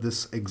sums up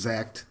this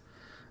exact,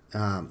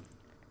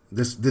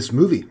 this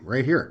movie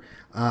right here.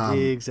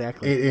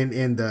 Exactly.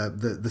 And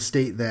the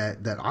state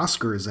that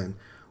Oscar is in,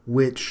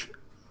 which,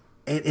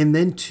 and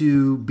then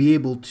to be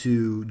able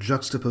to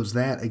juxtapose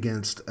that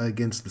against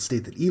the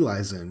state that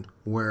Eli's in,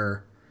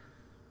 where,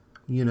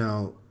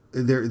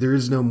 there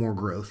is no more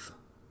growth.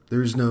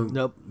 There is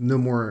no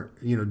more,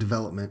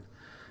 development.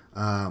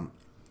 Still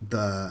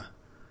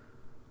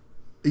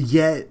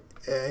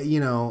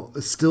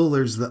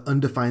there's the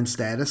undefined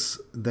status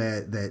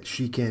that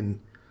she can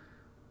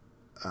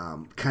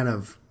kind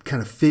of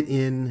fit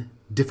in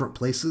different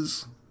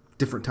places,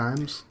 different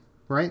times,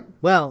 right?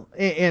 Well,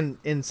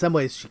 in some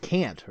ways she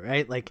can't,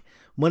 right?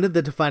 one of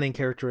the defining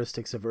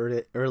characteristics of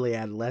early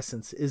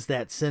adolescence is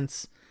that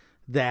sense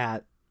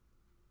that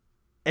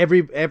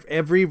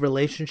every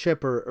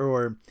relationship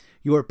or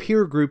your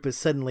peer group is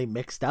suddenly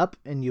mixed up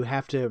and you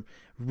have to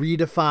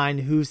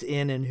redefine who's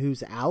in and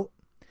who's out.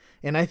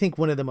 And I think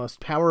one of the most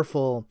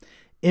powerful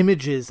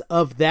images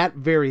of that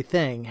very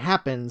thing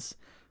happens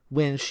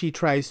when she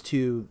tries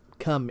to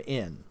come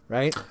in,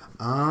 right?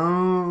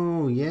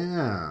 Oh,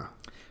 yeah.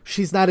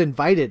 She's not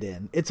invited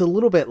in. It's a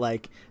little bit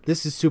like,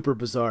 this is super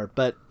bizarre,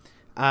 but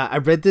I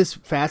read this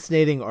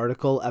fascinating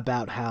article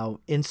about how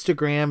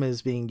Instagram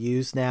is being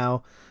used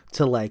now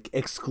to like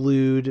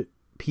exclude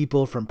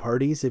people from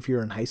parties if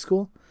you're in high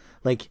school.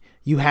 Like,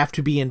 you have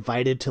to be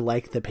invited to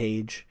like the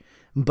page.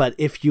 But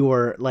if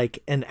you're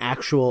like an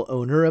actual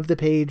owner of the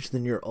page,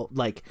 then you're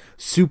like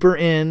super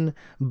in.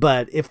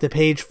 But if the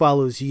page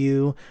follows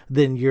you,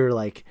 then you're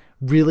like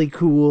really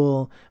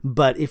cool.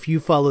 But if you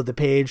follow the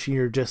page,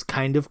 you're just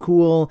kind of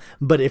cool.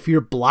 But if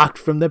you're blocked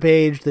from the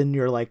page, then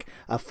you're like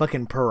a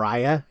fucking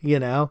pariah, you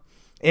know?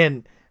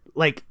 And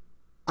like,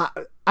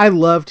 I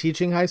love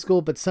teaching high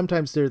school, but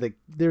sometimes they're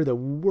the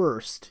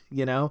worst,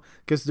 you know,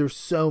 because they're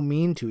so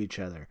mean to each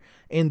other.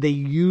 And they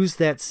use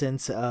that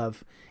sense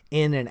of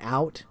in and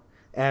out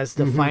as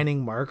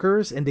defining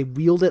markers, and they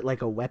wield it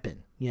like a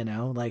weapon, you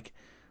know, like,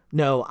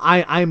 no,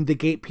 I'm the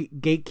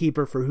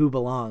gatekeeper for who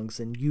belongs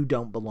and you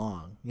don't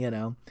belong, you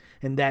know,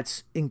 and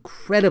that's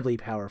incredibly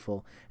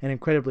powerful and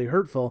incredibly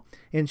hurtful.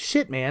 And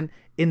shit, man,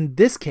 in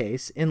this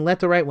case, in Let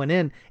the Right One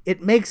In,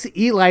 it makes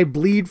Eli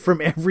bleed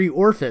from every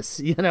orifice,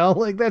 you know,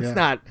 like that's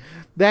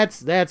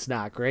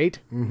not great.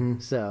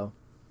 So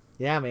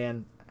yeah,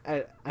 man,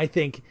 I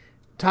think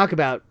talk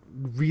about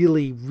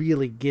really,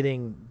 really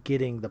getting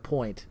the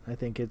point. I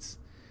think it's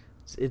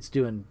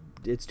doing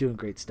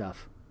great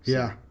stuff. So.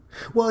 Yeah.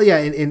 Well, yeah,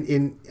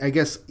 and I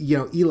guess, you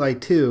know, Eli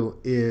too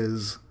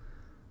is,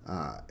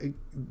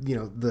 you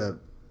know,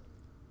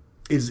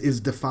 is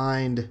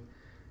defined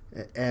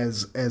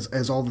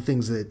as all the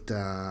things that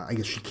I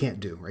guess she can't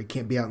do, right?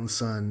 Can't be out in the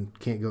sun,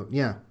 can't go.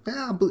 Yeah,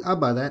 I'll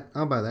buy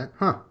that.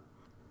 Huh?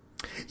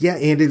 Yeah,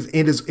 and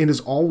is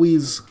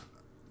always,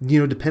 you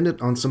know,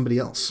 dependent on somebody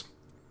else.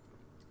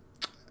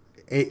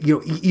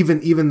 You know,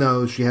 even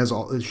though she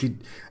you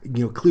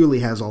know,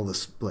 clearly has all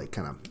this like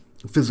kind of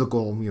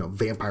physical, you know,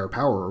 vampire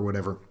power or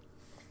whatever,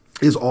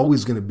 is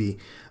always going to be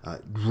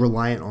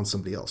reliant on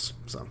somebody else.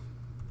 So,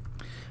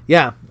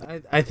 yeah,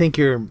 I think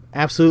you're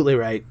absolutely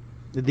right.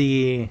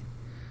 The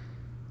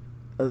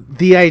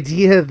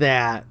idea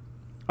that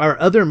our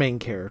other main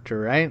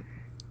character, right,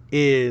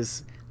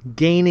 is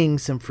gaining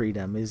some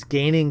freedom, is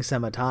gaining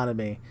some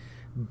autonomy,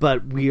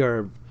 but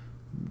we're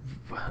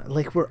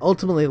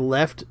ultimately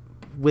left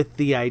with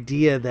the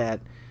idea that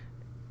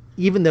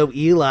even though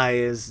Eli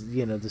is,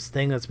 you know, this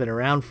thing that's been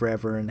around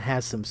forever and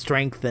has some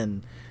strength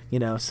and, you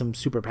know, some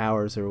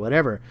superpowers or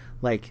whatever,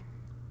 like,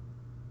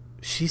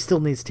 she still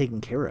needs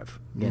taken care of,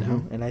 you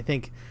know? And I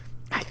think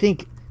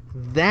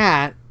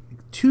that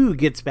too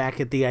gets back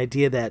at the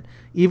idea that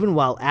even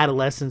while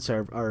adolescents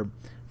are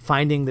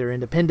finding their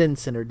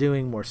independence and are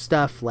doing more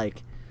stuff,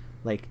 like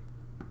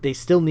they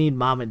still need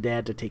mom and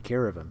dad to take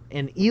care of them.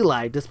 And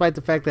Eli, despite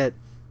the fact that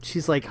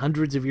she's like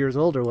hundreds of years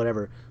old or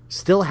whatever,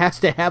 still has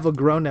to have a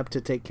grown-up to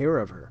take care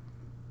of her.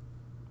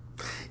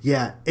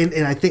 Yeah,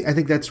 and I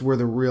think that's where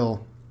the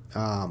real,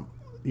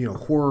 you know,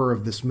 horror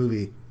of this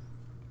movie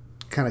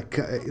kind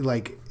of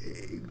like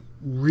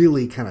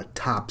really kind of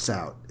tops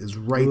out, is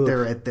right Oof.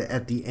 There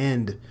at the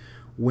end,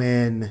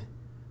 when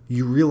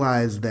you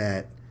realize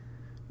that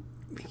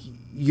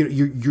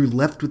you're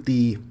left with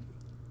the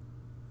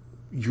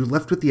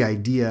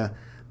idea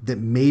that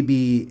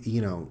maybe,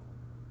 you know,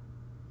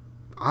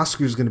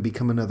 Oscar's going to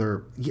become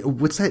another.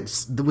 What's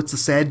the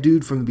sad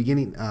dude from the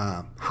beginning?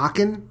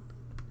 Hawken?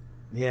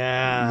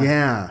 Yeah.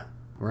 Yeah.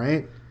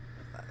 Right?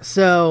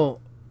 So,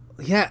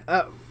 yeah,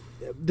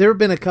 there have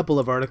been a couple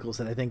of articles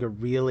that I think are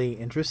really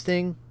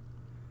interesting.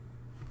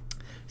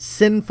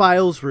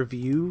 Cinephiles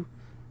Review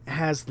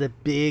has the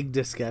big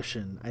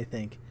discussion, I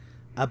think,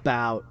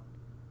 about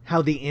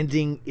how the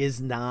ending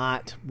is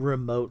not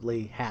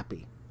remotely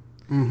happy.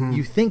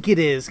 You think it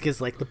is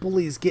because, like, the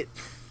bullies get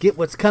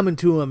what's coming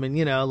to them, and,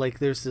 you know, like,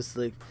 there's this,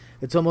 like,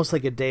 it's almost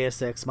like a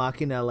Deus Ex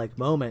Machina like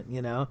moment,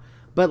 you know,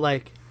 but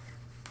like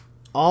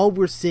all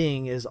we're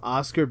seeing is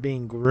Oscar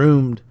being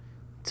groomed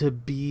to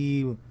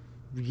be,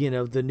 you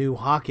know, the new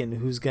Hawken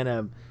who's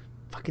gonna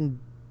fucking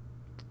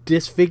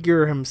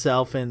disfigure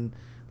himself and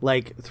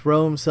like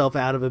throw himself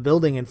out of a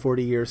building in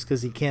 40 years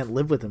because he can't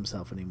live with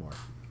himself anymore,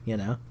 you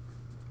know.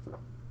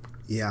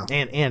 Yeah.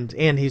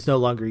 And he's no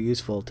longer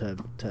useful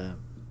to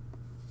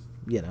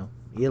you know,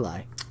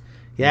 Eli.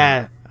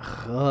 Yeah.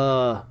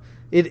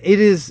 It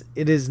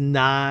is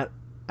not,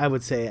 I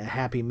would say, a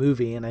happy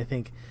movie, and I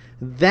think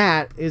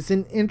that is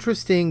an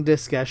interesting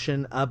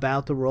discussion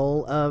about the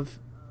role of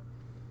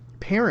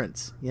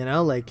parents, you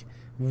know, like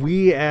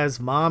we as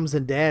moms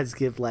and dads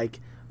give like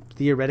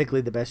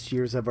theoretically the best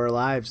years of our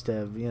lives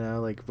to, you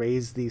know, like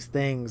raise these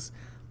things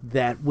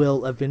that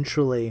will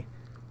eventually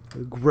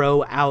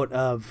grow out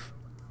of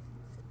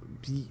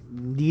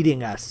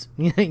needing us.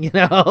 You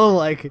know,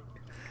 like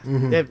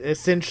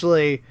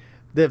essentially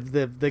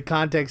the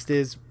context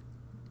is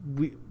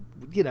we're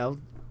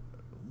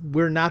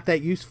not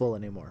that useful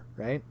anymore,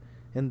 right?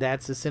 And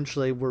that's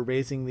essentially, we're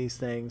raising these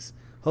things,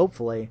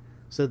 hopefully,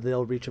 so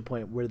they'll reach a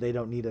point where they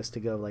don't need us to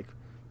go like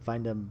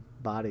find them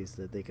bodies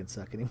that they can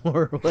suck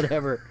anymore or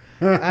whatever.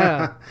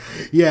 Yeah,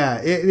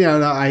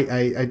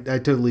 I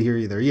totally hear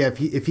you there. Yeah,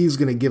 if he's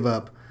going to give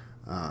up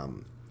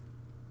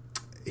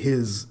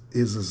his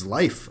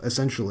life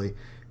essentially,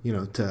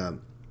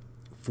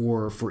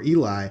 for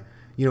Eli,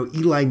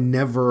 Eli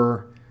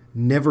never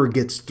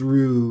gets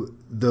through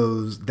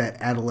that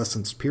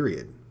adolescence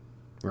period,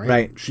 right?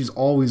 Right. She's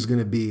always going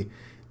to be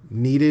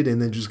needed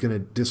and then just going to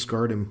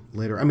discard him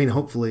later. I mean,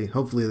 hopefully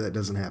that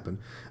doesn't happen.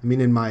 I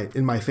mean, in my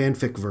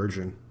fanfic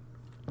version,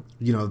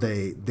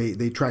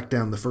 they track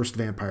down the first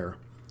vampire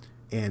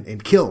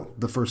and kill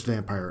the first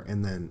vampire,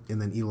 and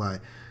then Eli,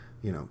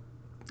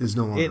 is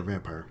no longer a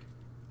vampire.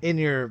 In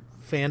your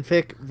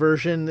fanfic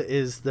version,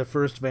 is the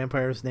first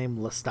vampire's name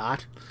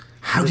Lestat?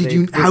 How did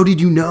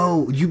you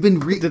know? You've been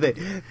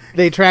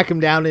they track him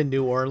down in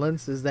New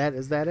Orleans? Is that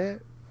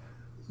it?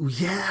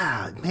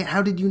 Yeah, man.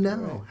 How did you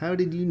know?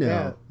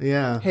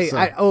 Yeah. Hey, so.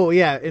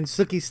 And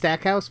Sookie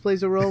Stackhouse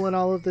plays a role in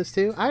all of this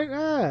too.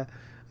 I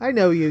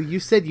know you. You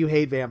said you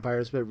hate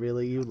vampires, but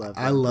really you love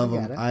them. I love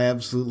them. I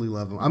absolutely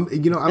love them.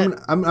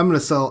 I'm gonna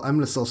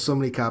sell so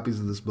many copies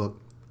of this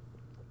book.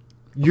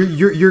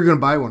 You're gonna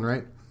buy one,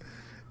 right?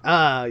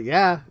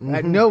 Yeah.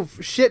 No,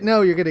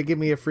 you're gonna give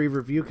me a free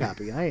review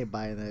copy. I ain't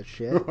buying that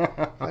shit.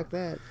 Fuck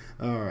that.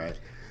 All right.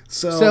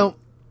 So,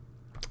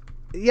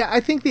 yeah, I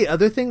think the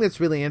other thing that's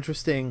really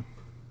interesting,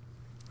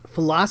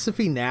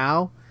 philosophy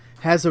now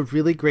has a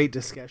really great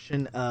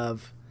discussion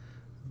of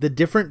the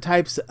different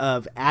types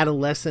of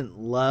adolescent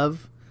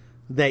love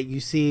that you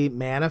see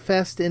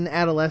manifest in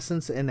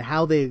adolescence and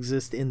how they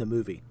exist in the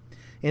movie.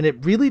 And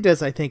it really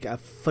does, I think, a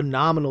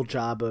phenomenal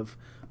job of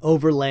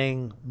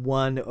overlaying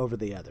one over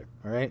the other.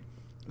 All right.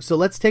 So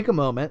let's take a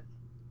moment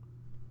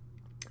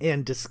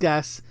and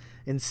discuss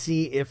and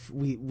see if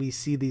we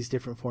see these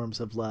different forms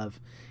of love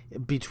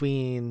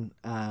between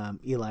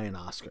Eli and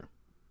Oscar.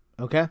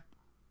 Okay.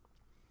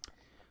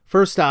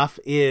 First off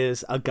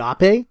is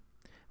agape,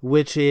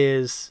 which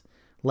is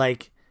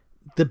like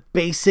the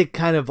basic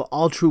kind of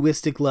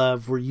altruistic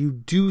love where you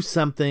do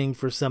something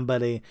for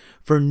somebody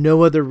for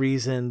no other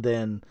reason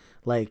than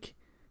like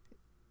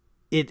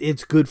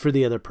it's good for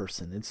the other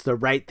person. It's the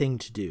right thing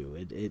to do.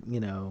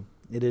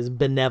 It is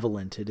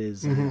benevolent. It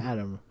is, I don't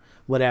know,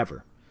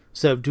 whatever.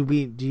 So do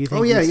you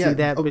think we see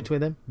that between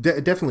them?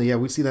 Definitely. Yeah.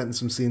 We see that in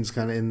some scenes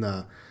kind of in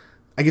the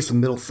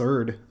middle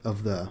third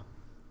of the,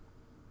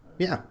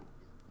 yeah.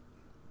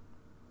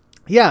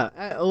 Yeah.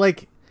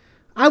 Like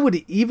I would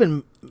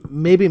even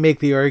maybe make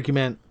the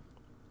argument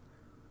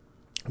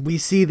we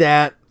see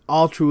that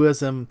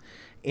altruism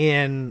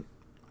in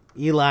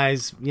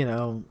Eli's,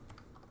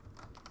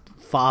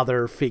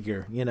 father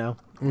figure,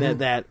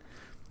 that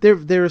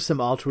there is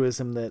some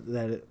altruism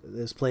that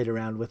is played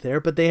around with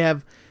there, but they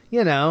have,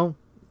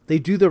 they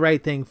do the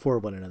right thing for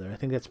one another. I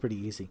think that's pretty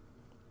easy.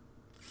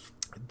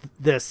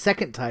 The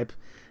second type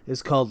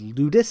is called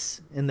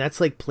ludus, and that's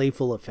like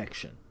playful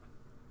affection.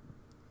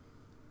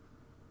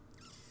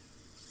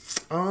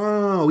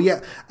 Oh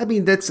yeah, I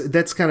mean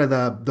that's kind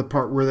of the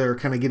part where they're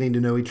kind of getting to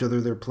know each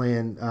other. They're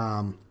playing.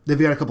 They've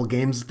got a couple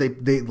games.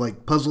 They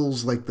like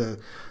puzzles, like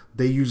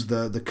they use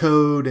the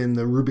code and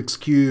the Rubik's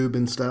cube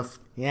and stuff.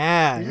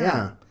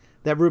 Yeah.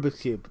 That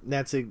Rubik's cube.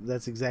 That's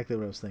exactly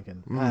what I was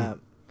thinking.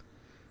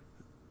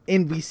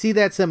 And we see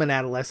that some in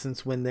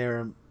adolescence when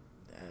they're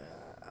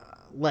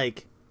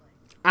like,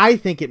 I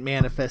think it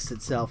manifests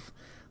itself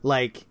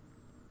like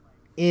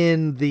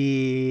in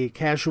the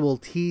casual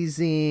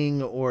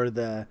teasing or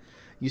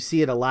you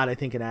see it a lot, I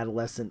think, in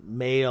adolescent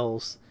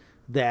males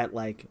that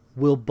like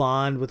will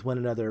bond with one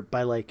another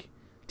by like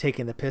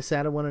taking the piss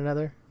out of one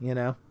another,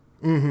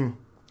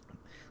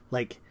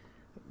 like,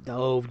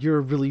 oh, you're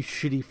a really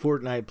shitty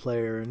Fortnite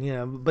player,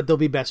 and but they'll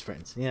be best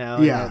friends,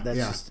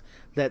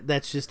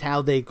 that's just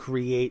how they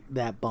create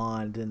that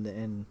bond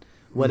and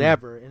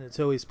whatever, and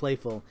it's always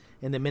playful.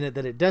 And the minute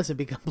that it doesn't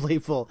become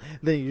playful,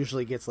 then it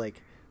usually gets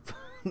like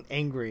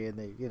angry, and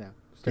they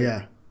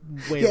start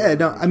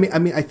I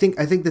mean I think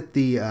that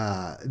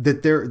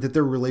that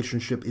their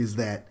relationship is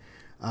that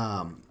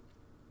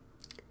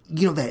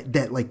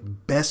that like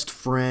best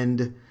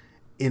friend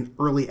in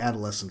early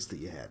adolescence that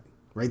you had,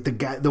 right?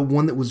 The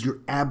one that was your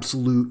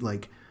absolute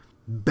like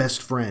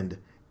best friend.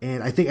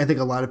 And I think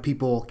a lot of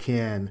people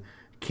can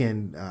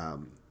think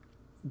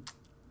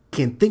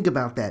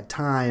about that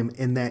time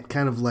and that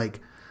kind of like,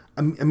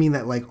 I mean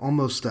that like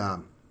almost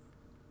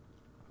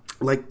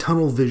like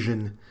tunnel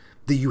vision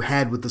that you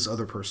had with this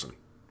other person,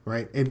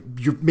 right? And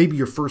maybe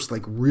your first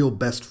like real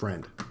best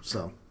friend.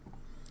 So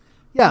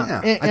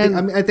yeah.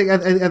 I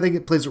think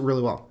it plays it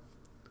really well.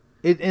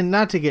 And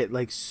not to get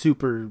like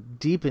super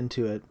deep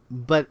into it,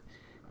 but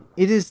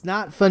it is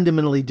not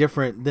fundamentally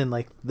different than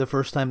like the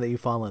first time that you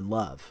fall in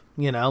love.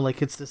 You know,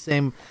 like it's the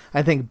same,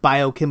 I think,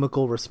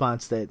 biochemical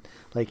response that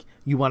like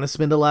you want to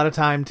spend a lot of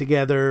time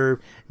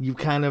together. You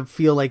kind of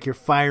feel like you're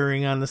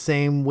firing on the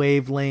same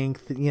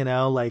wavelength, you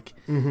know, like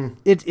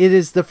it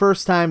is the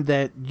first time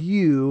that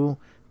you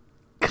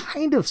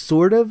kind of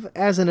sort of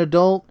as an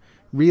adult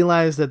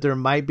realize that there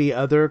might be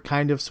other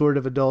kind of sort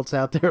of adults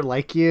out there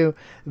like you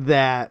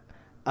that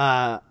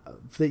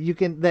you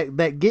can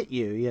that get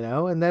you, you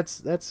know, and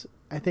that's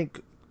I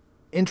think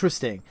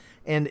interesting.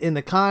 And in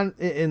the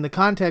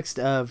context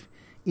of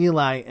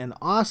Eli and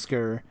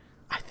Oscar,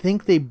 I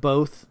think they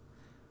both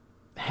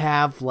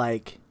have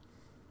like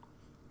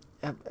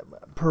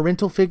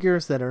parental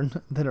figures that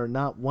are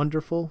not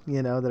wonderful,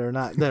 you know, that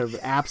are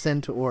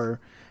absent or,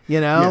 you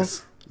know.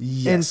 Yes.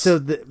 Yes. And so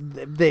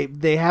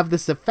they have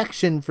this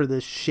affection for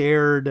this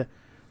shared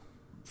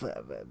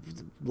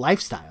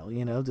lifestyle,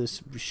 you know,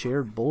 this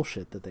shared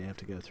bullshit that they have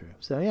to go through.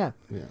 So yeah.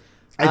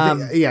 I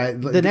think,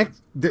 the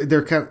next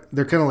they're kind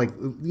of like,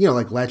 you know,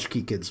 like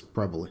latchkey kids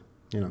probably,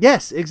 you know.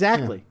 Yes,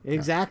 exactly.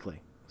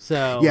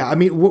 So yeah, I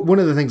mean, one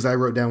of the things I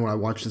wrote down when I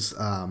watched this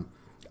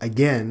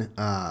again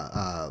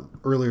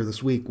earlier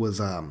this week was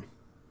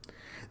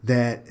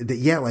that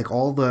yeah, like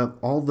all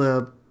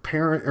the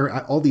parent or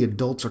all the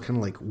adults are kind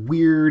of like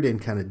weird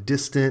and kind of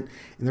distant,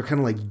 and they're kind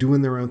of like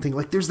doing their own thing.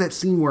 Like there's that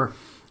scene where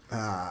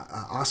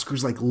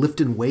Oscar's like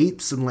lifting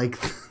weights and like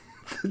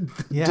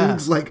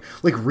dude's like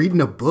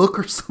reading a book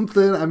or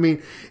something. I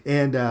mean,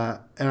 and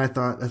I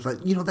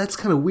thought, you know, that's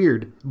kind of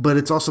weird, but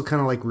it's also kind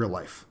of like real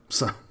life.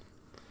 So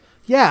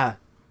yeah,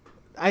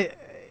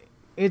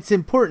 it's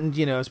important,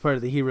 you know, as part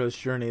of the hero's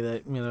journey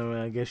that, you know,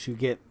 I guess you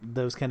get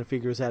those kind of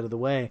figures out of the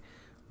way,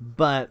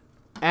 but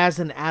as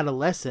an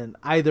adolescent,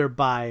 either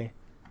by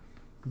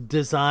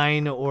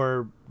design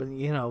or,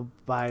 you know,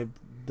 by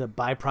the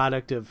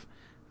byproduct of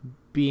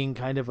being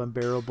kind of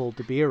unbearable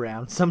to be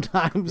around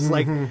sometimes,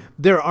 like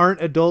there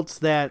aren't adults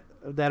that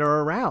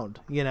are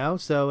around, you know,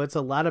 so it's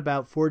a lot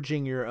about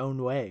forging your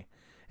own way.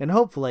 And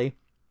hopefully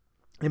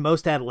in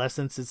most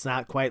adolescents, it's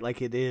not quite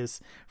like it is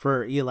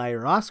for Eli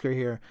or Oscar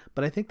here,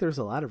 but I think there's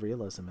a lot of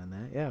realism in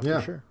that. Yeah,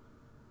 for sure.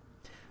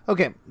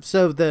 Okay.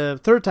 So the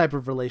third type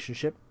of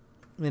relationship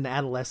in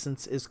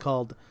adolescence is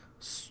called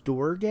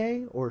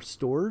storge or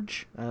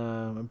storge.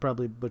 I'm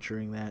probably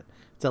butchering that.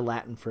 It's a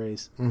Latin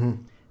phrase.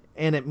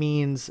 And it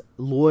means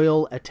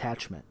loyal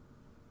attachment.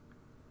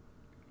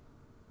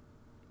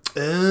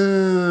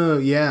 Oh,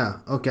 yeah.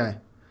 Okay.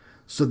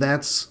 So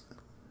that's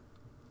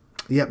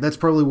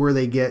probably where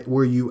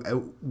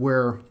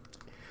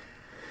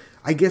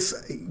I guess,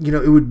 you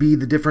know, it would be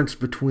the difference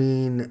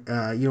between,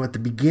 you know, at the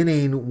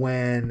beginning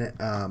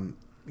when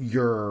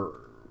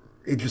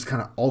it's just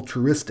kind of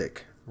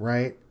altruistic,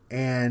 right?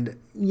 And,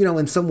 you know,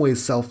 in some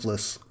ways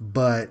selfless,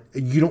 but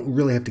you don't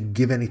really have to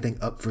give anything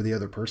up for the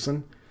other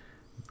person.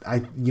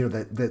 You know,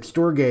 that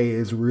storge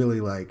is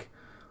really like,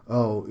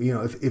 oh, you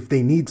know, if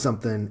they need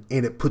something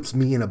and it puts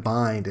me in a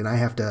bind and I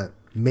have to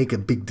make a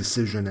big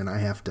decision and I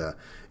have to,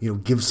 you know,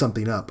 give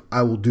something up,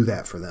 I will do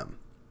that for them.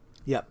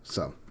 Yep.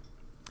 So.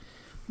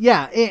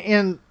 Yeah.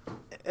 And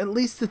at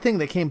least the thing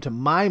that came to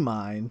my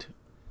mind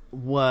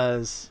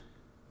was,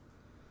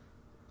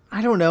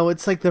 I don't know,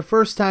 it's like the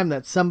first time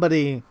that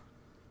somebody,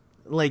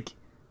 like,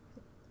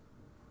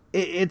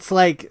 it's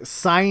like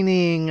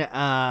signing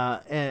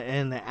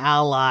an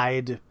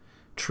allied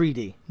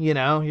treaty, you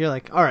know? You're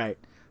like, all right,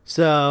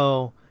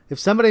 so if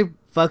somebody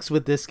fucks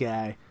with this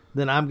guy,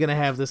 then I'm going to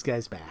have this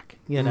guy's back.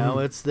 You know,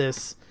 it's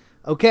this,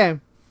 okay,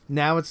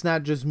 now it's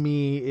not just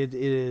me, it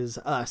is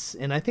us.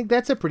 And I think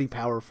that's a pretty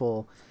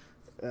powerful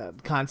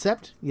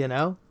concept, you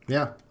know?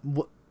 Yeah.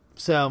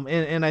 So,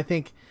 and I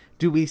think,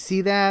 do we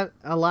see that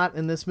a lot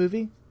in this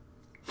movie?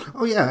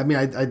 Oh yeah, I mean,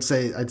 I'd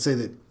say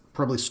that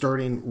probably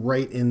starting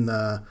right in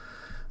the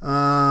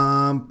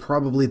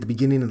probably at the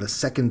beginning of the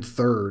second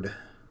third,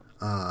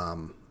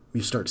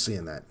 you start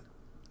seeing that.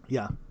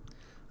 Yeah,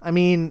 I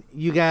mean,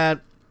 you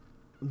got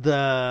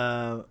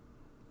the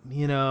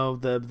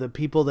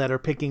people that are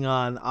picking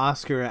on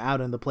Oscar out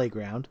in the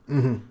playground.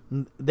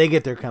 They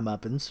get their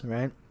comeuppance,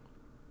 right?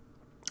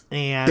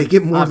 And they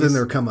get more than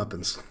their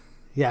comeuppance.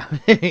 Yeah,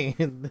 they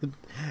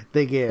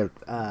get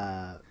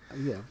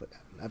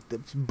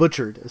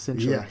butchered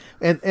essentially. Yeah.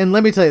 And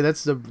let me tell you,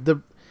 that's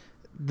the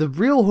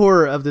real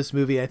horror of this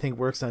movie. I think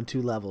works on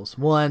two levels.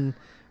 One,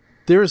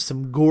 there's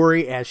some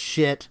gory as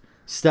shit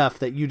stuff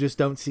that you just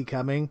don't see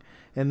coming,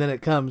 and then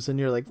it comes, and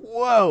you're like,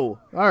 whoa,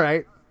 all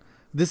right,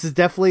 this is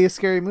definitely a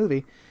scary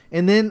movie.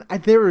 And then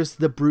there is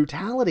the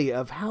brutality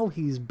of how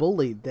he's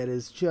bullied that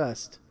is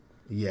just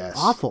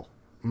awful.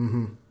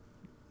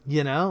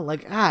 You know,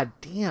 like,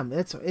 damn,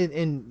 that's,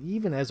 and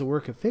even as a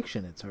work of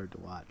fiction, it's hard to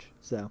watch.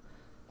 So,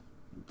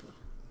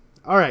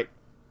 all right.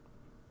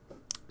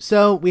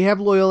 So we have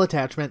loyal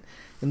attachment,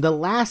 and the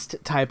last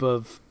type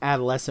of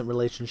adolescent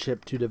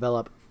relationship to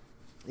develop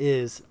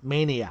is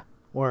mania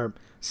or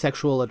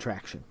sexual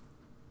attraction.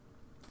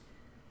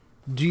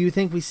 Do you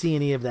think we see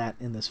any of that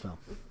in this film?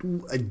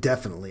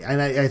 Definitely,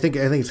 and I think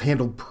it's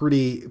handled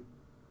pretty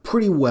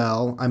pretty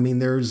well. I mean,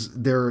 there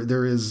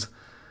is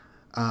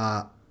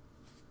a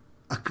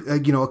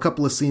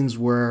couple of scenes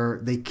where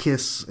they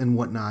kiss and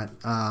whatnot,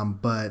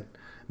 but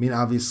I mean,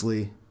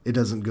 obviously it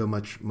doesn't go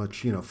much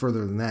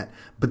further than that.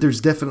 But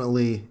there's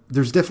definitely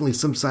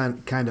some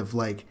kind of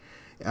like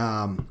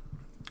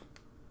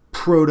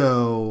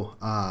proto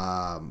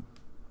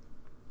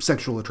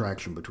sexual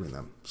attraction between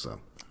them. So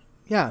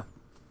yeah.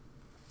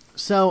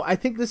 So I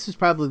think this is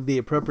probably the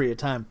appropriate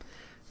time.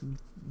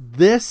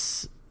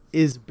 This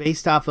is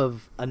based off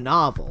of a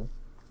novel,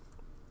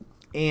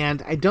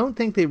 and I don't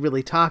think they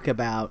really talk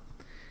about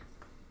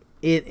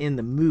it in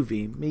the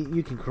movie.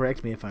 You can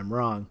correct me if I'm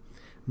wrong,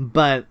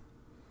 but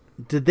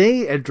did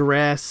they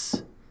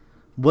address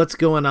what's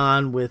going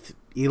on with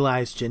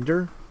Eli's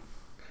gender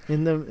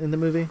in the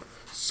movie?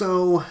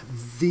 So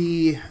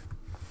the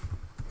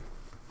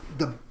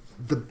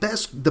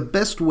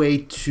best way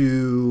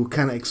to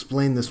kind of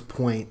explain this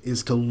point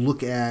is to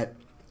look at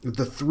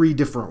the three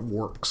different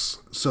works.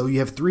 So you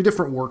have three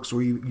different works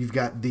where you've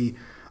got the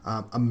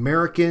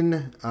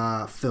American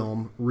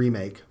film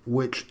remake,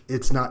 which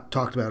it's not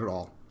talked about at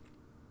all.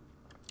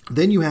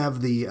 Then you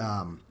have the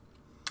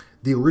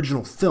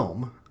original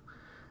film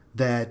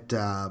that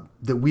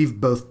we've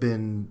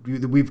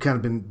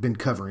kind of been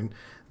covering.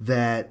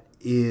 That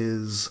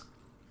is,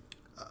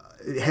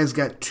 it has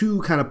got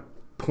two kind of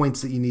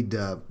points that you need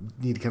to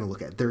kind of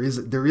look at. There is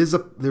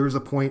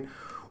a point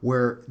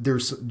where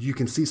you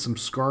can see some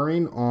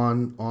scarring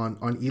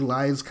on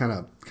Eli's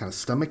kind of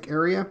stomach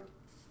area,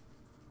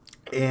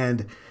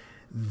 and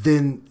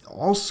then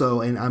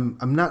also, and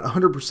I'm not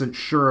 100%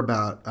 sure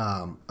about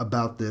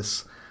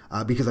this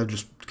because I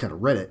just kind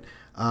of read it,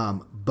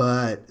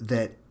 but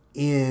that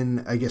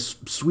in, I guess,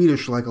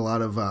 Swedish, like a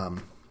lot of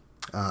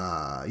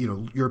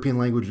European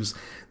languages,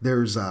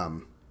 there's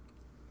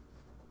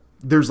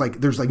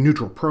like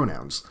neutral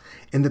pronouns,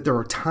 and that there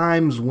are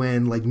times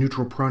when like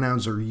neutral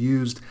pronouns are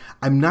used.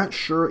 I'm not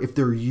sure if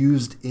they're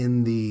used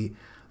in the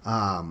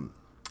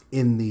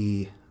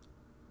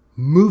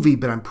movie,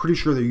 but I'm pretty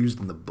sure they're used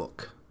in the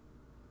book.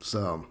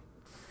 So,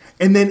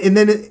 and then in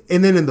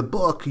the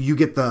book you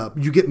get the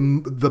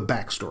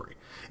backstory,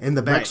 and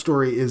the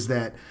backstory is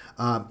that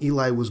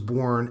Eli was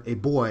born a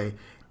boy,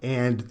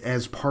 and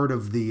as part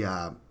of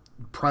the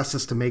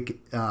process to make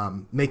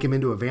him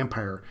into a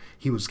vampire,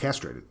 he was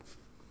castrated.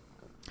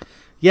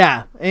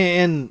 Yeah,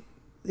 and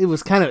it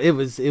was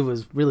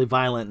really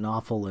violent and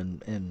awful,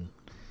 and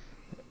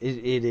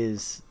it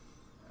is.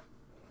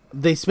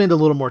 They spend a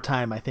little more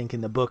time, I think, in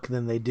the book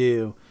than they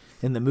do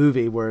in the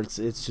movie, where it's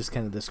just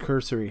kind of this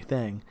cursory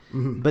thing.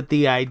 Mm-hmm. But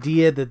the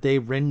idea that they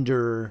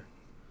render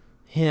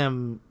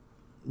him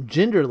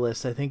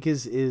genderless, I think,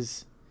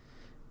 is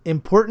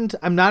important.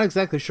 I'm not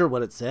exactly sure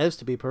what it says,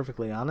 to be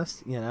perfectly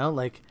honest.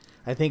 Like,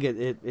 I think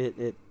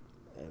it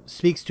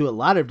speaks to a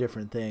lot of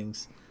different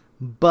things.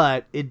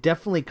 But it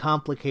definitely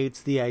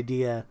complicates the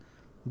idea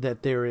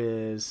that there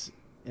is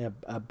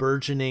a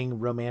burgeoning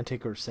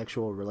romantic or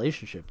sexual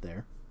relationship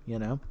there,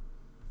 Yeah,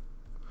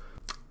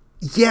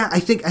 I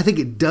think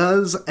it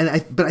does,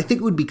 but I think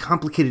it would be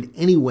complicated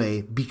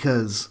anyway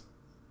because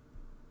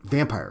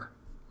vampire,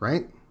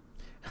 right?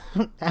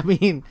 I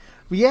mean,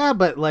 yeah,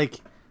 but like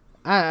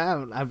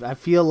I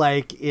feel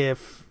like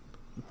if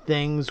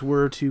things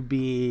were to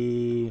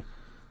be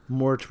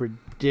more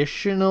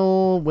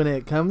traditional when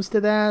it comes to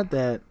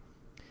that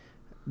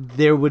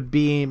there would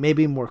be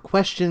maybe more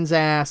questions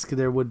asked.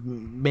 There would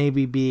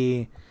maybe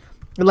be,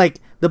 like,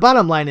 the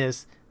bottom line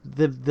is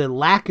the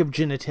lack of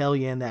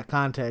genitalia in that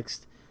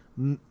context,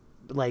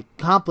 like,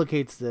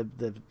 complicates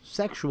the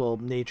sexual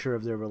nature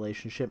of their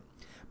relationship.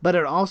 But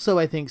it also,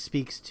 I think,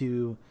 speaks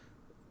to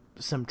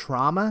some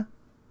trauma,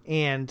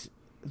 and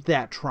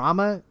that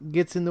trauma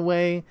gets in the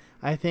way,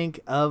 I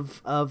think,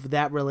 of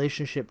that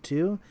relationship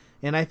too.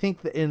 And I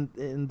think that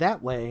in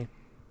that way,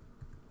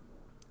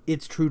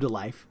 it's true to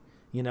life.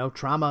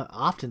 Trauma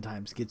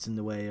oftentimes gets in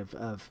the way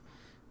of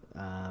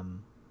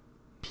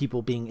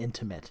people being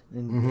intimate.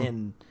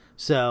 And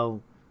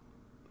so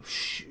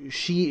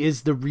she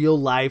is the real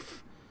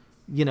life,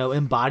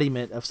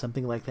 embodiment of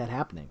something like that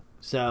happening.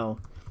 So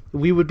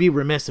we would be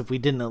remiss if we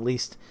didn't at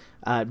least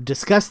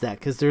discuss that,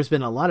 because there's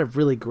been a lot of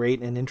really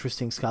great and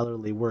interesting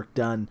scholarly work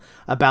done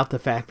about the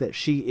fact that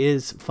she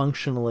is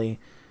functionally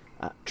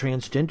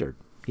transgendered,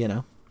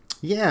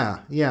 Yeah.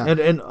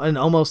 And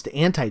almost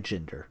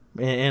anti-gender.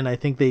 And I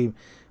think they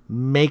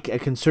make a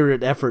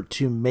concerted effort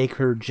to make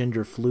her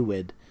gender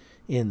fluid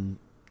in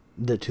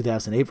the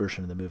 2008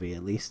 version of the movie,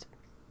 at least.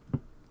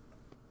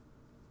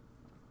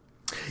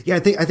 Yeah,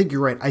 I think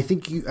you're right. I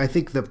think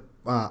the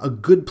a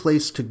good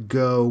place to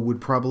go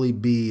would probably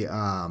be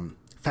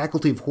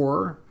Faculty of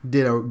Horror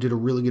did a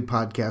really good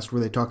podcast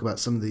where they talk about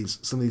some of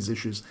these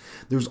issues.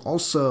 There's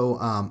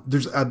also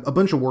there's a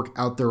bunch of work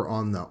out there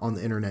on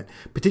the internet,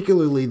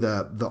 particularly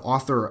the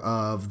author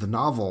of the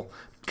novel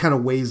kind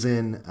of weighs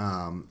in,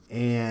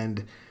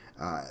 and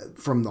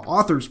from the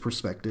author's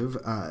perspective,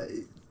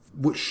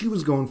 what she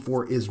was going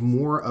for is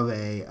more of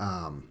a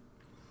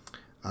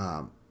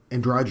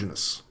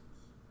androgynous,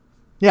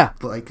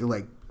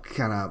 like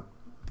kind of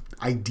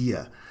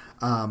idea.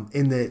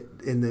 in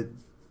that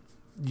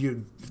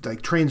you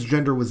like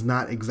transgender was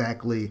not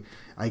exactly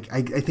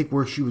I think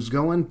where she was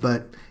going,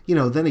 but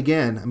then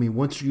again, I mean,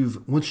 once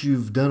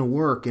you've done a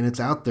work and it's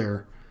out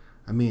there,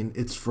 I mean,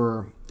 it's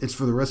for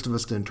the rest of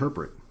us to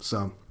interpret.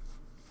 So,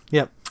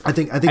 yep. I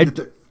think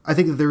that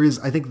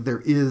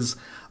there is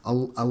a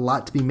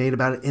lot to be made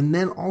about it, and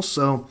then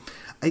also,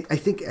 I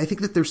think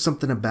that there's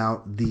something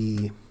about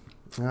the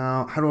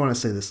how do I want to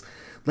say this,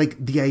 like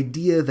the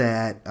idea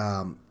that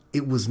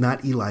it was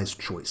not Eli's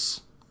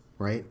choice,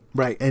 right?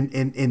 Right.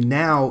 And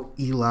now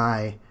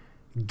Eli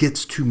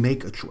gets to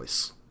make a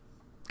choice,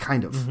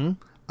 kind of.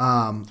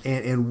 Mm-hmm.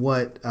 And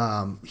what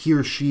he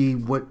or she,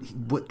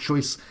 what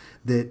choice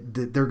that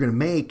they're going to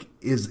make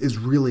is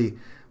really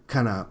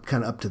kind of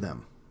up to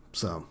them.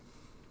 So,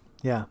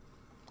 yeah.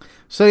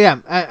 So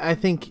yeah, I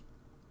think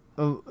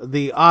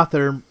the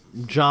author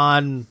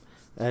John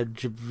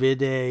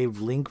Javide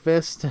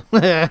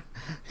Linkvist,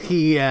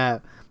 he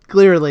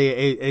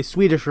clearly a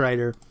Swedish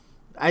writer.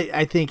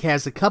 I think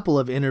has a couple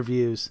of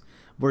interviews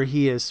where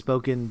he has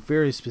spoken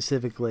very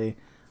specifically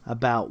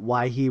about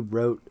why he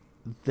wrote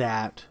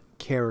that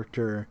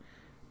character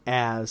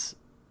as,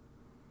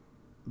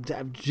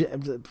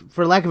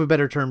 for lack of a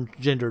better term,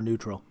 gender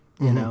neutral.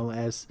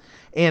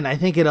 And I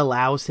think it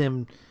allows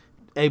him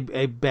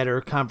a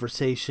better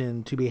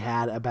conversation to be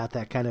had about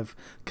that kind of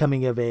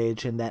coming of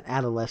age and that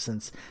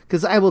adolescence.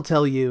 Because I will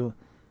tell you,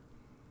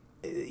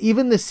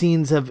 even the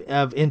scenes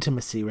of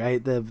intimacy,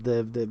 right?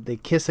 They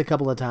kiss a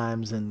couple of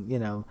times and,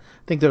 I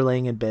think they're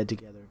laying in bed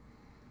together.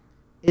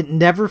 It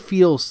never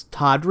feels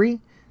tawdry,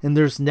 and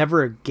there's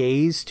never a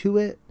gaze to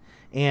it.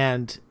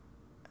 And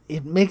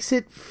it makes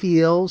it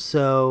feel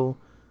so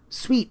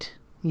sweet,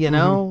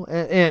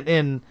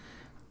 And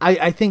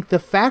I think the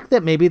fact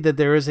that maybe that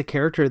there is a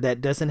character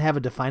that doesn't have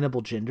a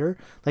definable gender,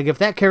 like if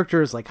that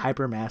character is like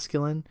hyper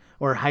masculine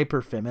or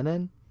hyper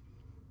feminine,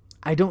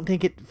 I don't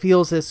think it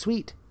feels as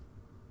sweet.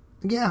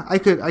 Yeah, I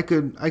could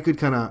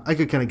kind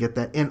of get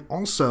that, and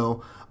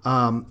also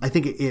I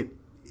think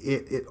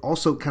it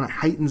also kind of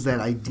heightens that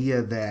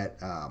idea that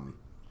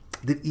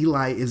that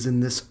Eli is in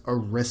this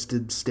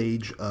arrested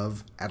stage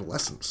of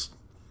adolescence,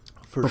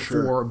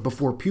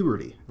 before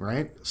puberty,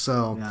 right?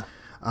 So, yeah.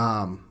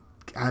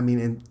 I mean,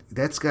 and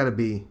that's got to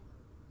be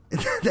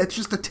that's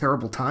just a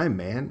terrible time,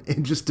 man,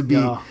 and just to be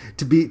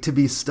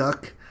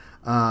stuck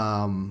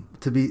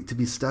to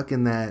be stuck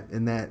in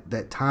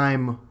that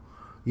time,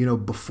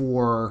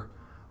 before.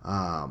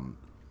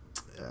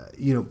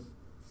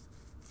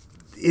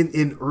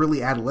 In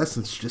early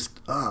adolescence, just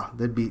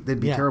that'd be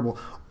terrible.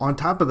 On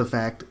top of the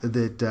fact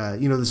that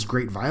this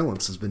great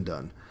violence has been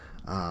done,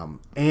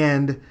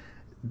 and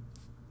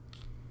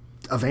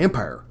a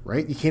vampire,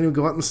 right? You can't even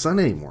go out in the sun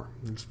anymore.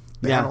 It's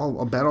bad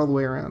all the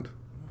way around.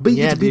 But you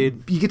get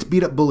to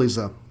beat up bullies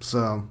though,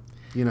 so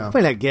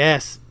But I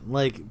guess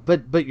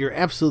but you're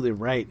absolutely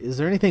right. Is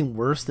there anything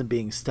worse than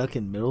being stuck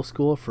in middle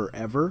school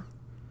forever?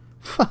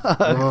 Fuck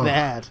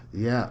that.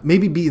 Yeah,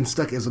 maybe being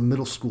stuck as a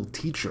middle school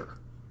teacher.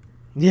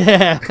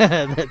 Yeah,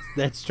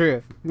 that's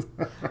true.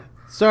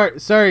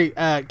 Sorry,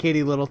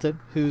 Katie Littleton,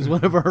 who's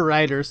one of our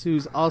writers,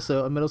 who's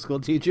also a middle school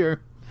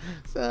teacher.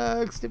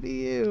 Sucks to be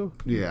you.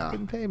 Yeah,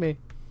 couldn't pay me.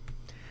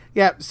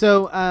 Yeah.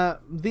 So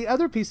the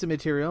other piece of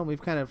material, and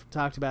we've kind of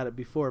talked about it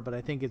before, but I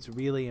think it's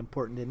really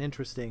important and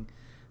interesting,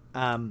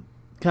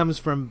 comes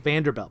from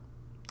Vanderbilt.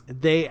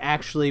 They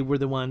actually were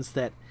the ones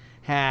that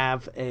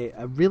have a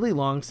really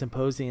long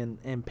symposium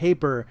and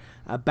paper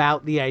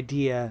about the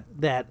idea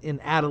that in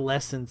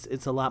adolescence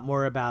it's a lot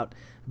more about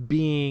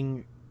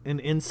being an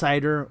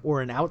insider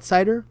or an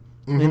outsider,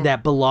 mm-hmm. and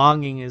that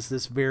belonging is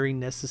this very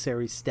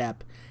necessary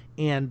step,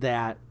 and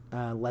that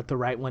Let the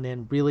Right One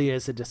In really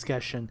is a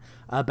discussion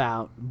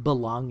about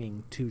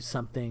belonging to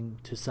something,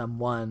 to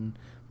someone,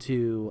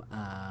 to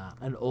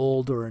an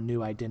old or a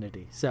new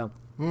identity. So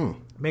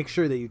make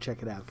sure that you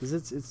check it out, because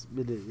it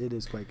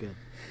is quite good.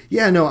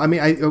 Yeah, no, I mean,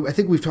 I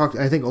think we've talked.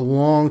 I think a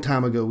long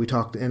time ago we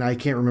talked, and I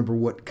can't remember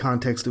what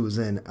context it was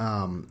in.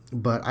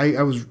 But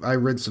I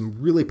read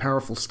some really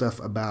powerful stuff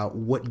about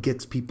what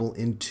gets people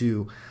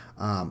into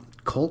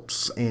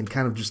cults and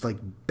kind of just like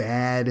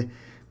bad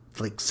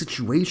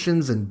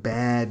situations and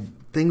bad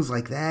things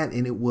like that.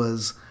 And it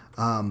was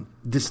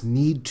this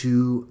need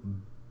to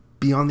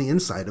be on the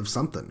inside of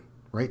something,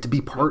 right? To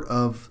be part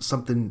of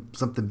something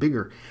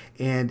bigger.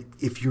 And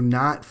if you're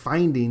not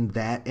finding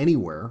that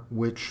anywhere,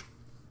 which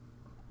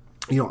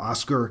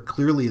Oscar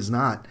clearly is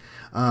not,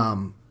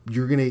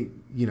 you're gonna,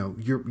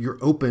 you're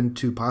open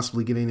to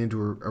possibly getting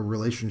into a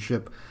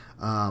relationship,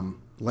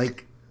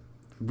 like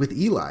with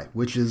Eli,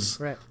 which is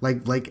right.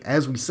 like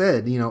as we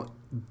said,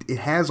 it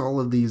has all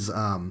of these.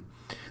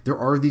 There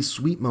are these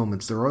sweet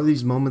moments. There are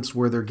these moments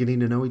where they're getting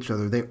to know each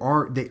other. They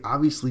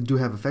obviously do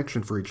have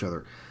affection for each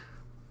other,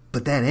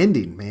 but that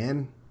ending,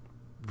 man,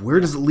 where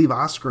does it leave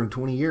Oscar in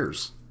 20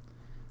 years?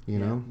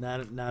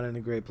 Not in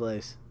a great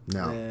place.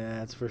 No,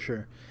 that's for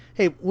sure.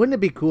 Hey, wouldn't it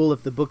be cool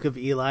if the Book of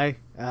Eli,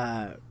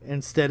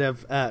 instead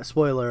of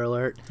spoiler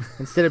alert,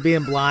 instead of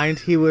being blind,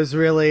 he was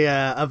really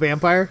a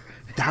vampire?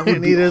 That would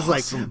and be he just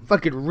awesome.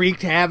 fucking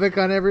wreaked havoc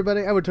on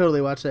everybody. I would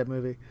totally watch that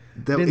movie.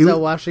 Denzel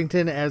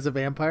Washington as a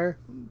vampire.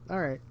 All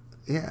right.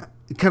 Yeah,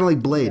 kind of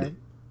like Blade.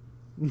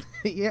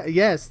 Yeah.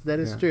 Yes, that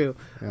is true.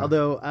 Yeah.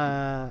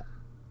 Although,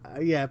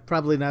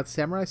 probably not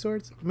samurai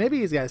swords. Maybe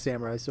he's got a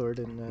samurai sword.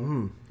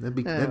 And that'd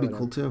be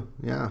cool too.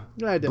 Yeah.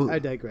 I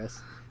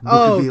digress.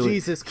 Book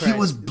Jesus Christ! He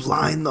was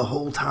blind the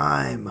whole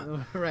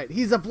time. Right,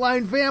 he's a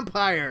blind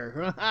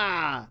vampire.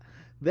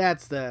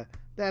 That's the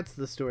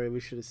story we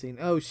should have seen.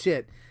 Oh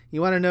shit! You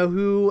want to know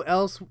who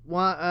else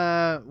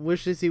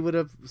wishes he would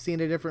have seen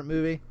a different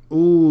movie?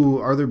 Ooh,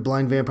 are there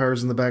blind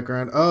vampires in the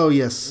background? Oh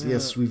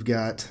yes, we've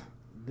got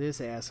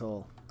this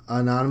asshole,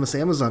 anonymous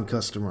Amazon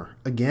customer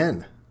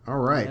again. All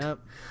right. Yep.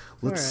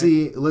 Let's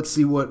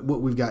see what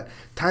we've got.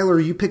 Tyler,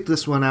 you picked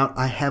this one out.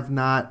 I have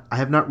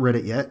not read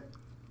it yet.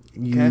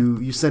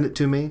 You sent it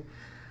to me.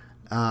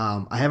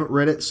 I haven't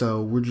read it,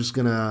 so we're just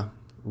gonna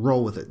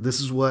roll with it.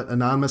 This is what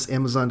anonymous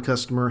Amazon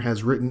customer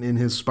has written in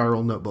his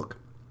spiral notebook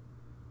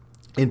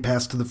and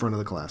passed to the front of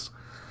the class.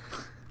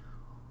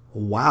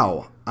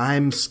 Wow,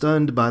 I'm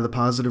stunned by the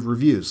positive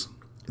reviews.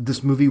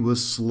 This movie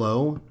was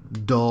slow,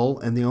 dull,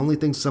 and the only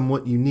thing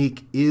somewhat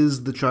unique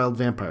is the child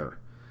vampire,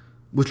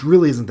 which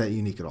really isn't that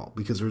unique at all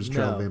because there's a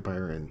child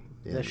vampire in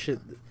that shit.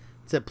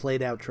 It's a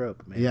played out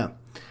trope, man. Yeah.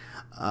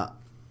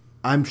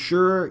 I'm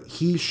sure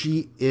he,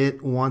 she,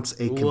 it wants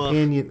a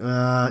companion.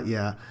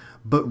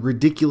 But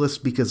ridiculous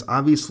because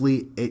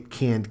obviously it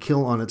can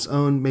kill on its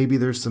own. Maybe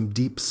there's some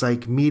deep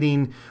psych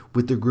meeting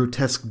with the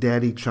grotesque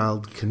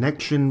daddy-child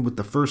connection with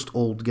the first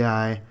old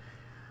guy.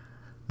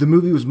 The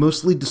movie was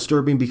mostly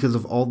disturbing because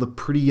of all the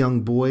pretty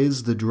young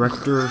boys. The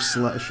director /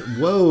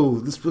 Whoa,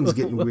 this one's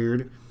getting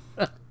weird.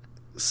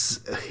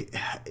 This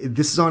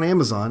is on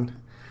Amazon.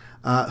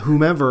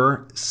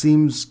 Whomever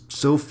seems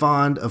so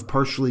fond of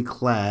partially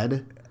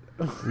clad.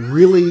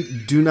 Really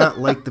do not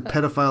like the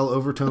pedophile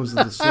overtones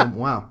of this film.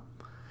 Wow.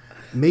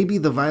 Maybe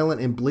the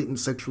violent and blatant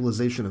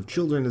sexualization of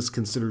children is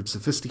considered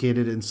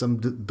sophisticated in some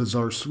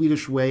bizarre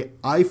Swedish way.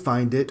 I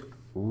find it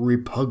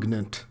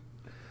repugnant.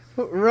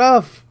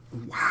 Rough.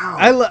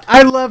 Wow.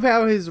 I love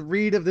how his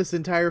read of this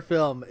entire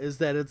film is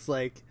that it's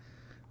like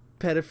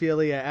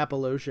pedophilia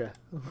apologia.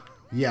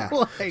 Yeah.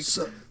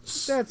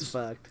 That's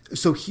fucked.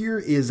 So here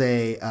is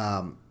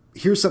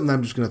here's something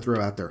I'm just going to throw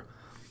out there.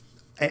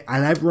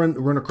 And I've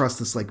run across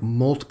this like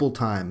multiple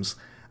times.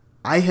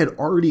 I had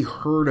already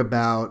heard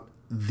about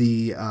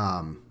the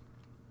I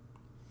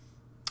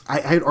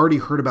had already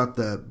heard about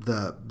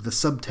the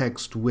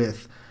subtext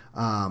with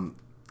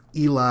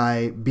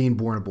Eli being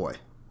born a boy,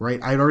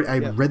 right?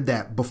 I'd read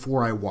that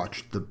before I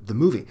watched the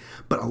movie.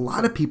 But a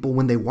lot of people,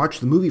 when they watch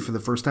the movie for the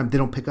first time, they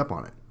don't pick up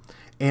on it.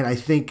 And I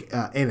think,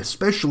 and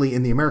especially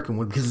in the American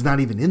one, because it's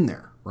not even in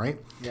there, right?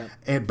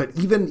 Yeah. But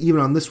even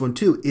on this one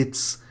too,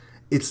 it's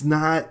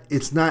not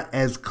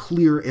as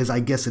clear as I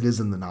guess it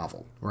is in the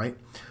novel, right?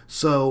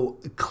 So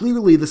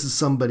clearly this is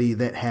somebody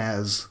that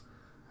has,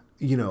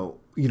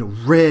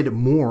 read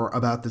more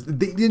about this.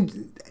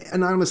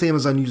 Anonymous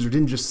Amazon user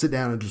didn't just sit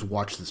down and just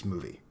watch this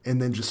movie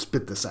and then just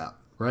spit this out,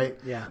 right?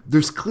 Yeah.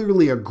 There's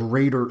clearly a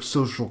greater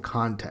social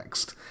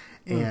context.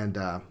 And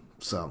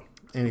so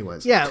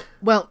anyways. Yeah,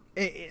 well,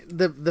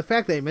 the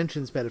fact that he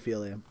mentions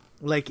pedophilia,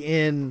 like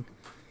in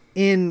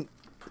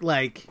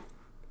like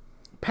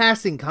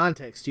passing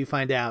context, you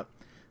find out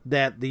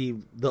that the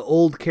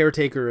old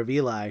caretaker of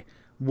Eli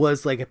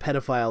was like a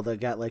pedophile that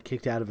got like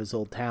kicked out of his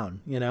old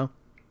town,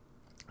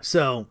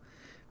 So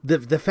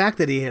the fact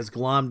that he has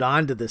glommed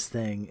onto this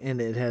thing and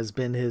it has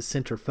been his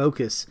center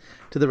focus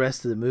to the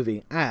rest of the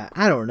movie,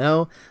 I don't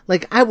know.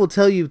 Like, I will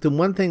tell you the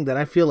one thing that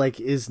I feel like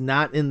is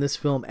not in this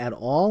film at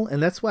all,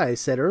 and that's why I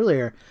said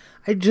earlier,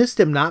 I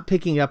just am not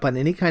picking up on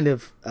any kind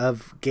of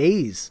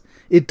gaze.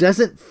 It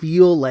doesn't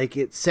feel like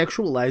it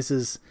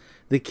sexualizes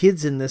the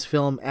kids in this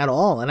film at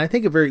all. And I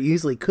think it very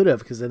easily could have,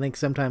 because I think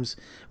sometimes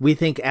we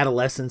think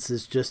adolescence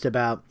is just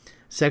about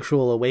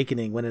sexual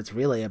awakening when it's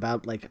really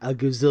about like a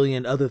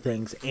gazillion other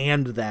things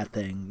and that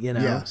thing,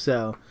 Yeah.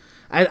 So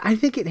I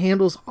think it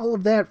handles all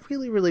of that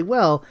really, really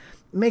well.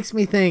 It makes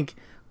me think,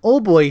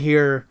 old boy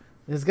here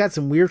has got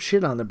some weird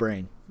shit on the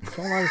brain. That's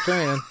all I'm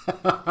saying.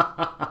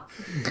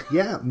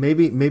 Yeah,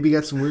 maybe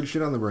got some weird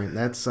shit on the brain.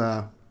 That's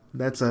a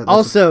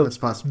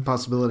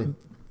possibility.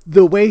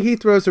 The way he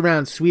throws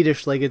around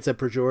Swedish like it's a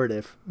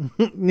pejorative,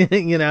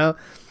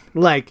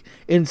 like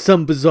in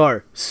some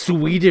bizarre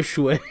Swedish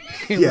way.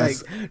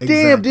 Yes, like, exactly.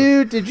 Damn,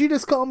 dude, did you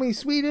just call me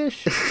Swedish?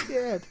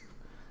 Shit.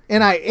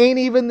 And I ain't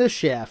even the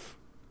chef.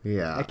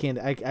 Yeah, I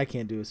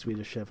can't do a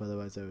Swedish chef.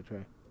 Otherwise, I would try.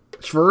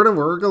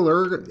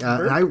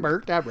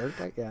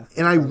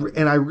 And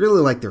I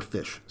really like their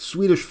fish.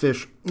 Swedish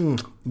fish,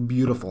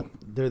 beautiful.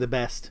 They're the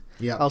best.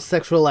 Yeah, I'll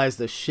sexualize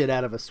the shit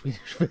out of a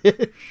Swedish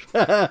fish.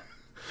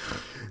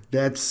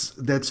 That's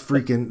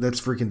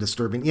freaking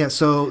disturbing. Yeah.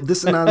 So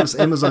this anonymous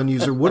Amazon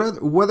user,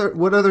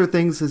 what other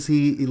things has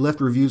he left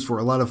reviews for?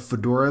 A lot of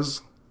fedoras.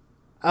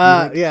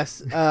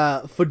 Yes,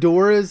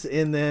 fedoras,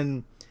 and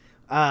then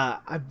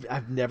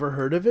I've never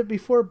heard of it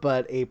before,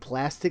 but a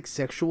plastic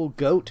sexual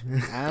goat.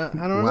 I don't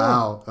know.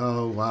 Wow.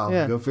 Oh, wow.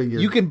 Yeah. Go figure.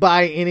 You can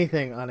buy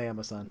anything on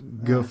Amazon.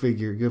 Go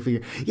figure.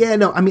 Yeah,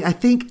 no, I mean, I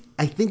think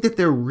that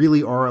there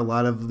really are a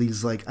lot of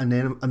these like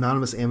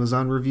anonymous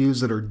Amazon reviews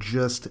that are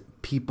just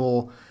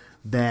people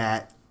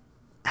that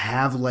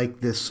have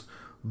like this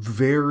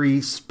very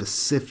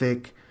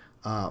specific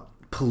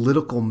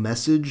political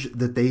message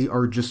that they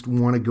are just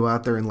want to go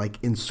out there and like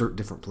insert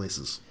different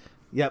places.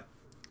 Yep.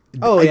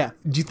 Oh, yeah.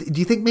 Do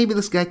you think maybe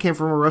this guy came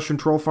from a Russian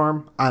troll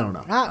farm? I don't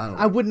know.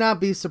 I would not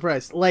be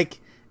surprised.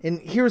 Like, and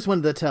here's one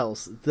of the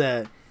tells,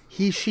 the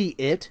he, she,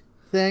 it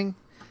thing.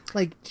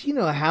 Like, do you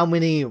know how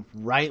many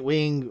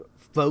right-wing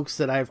folks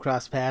that I've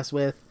crossed paths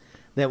with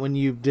that when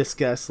you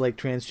discuss, like,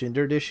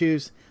 transgendered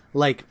issues,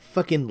 like,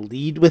 fucking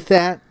lead with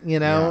that, you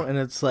know? Yeah. And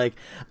it's like,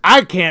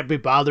 I can't be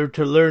bothered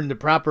to learn the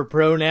proper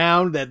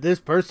pronoun that this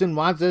person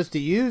wants us to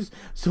use,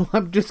 so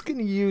I'm just going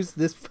to use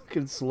this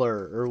fucking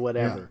slur or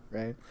whatever,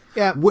 right?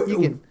 Yeah,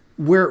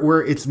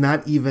 where it's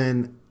not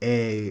even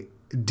a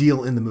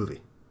deal in the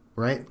movie,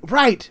 right?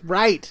 Right.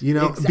 You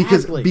know,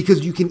 exactly.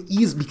 because you can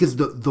because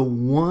the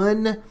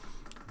one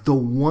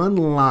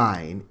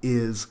line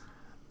is,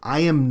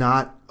 I am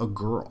not a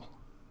girl,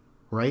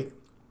 right?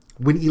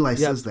 When Eli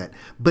says that,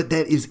 but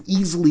that is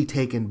easily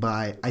taken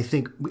by, I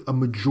think, a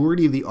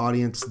majority of the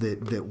audience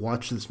that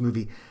watch this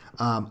movie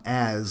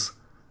as,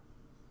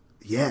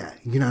 yeah,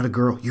 you're not a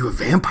girl, you're a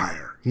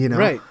vampire, you know,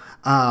 right?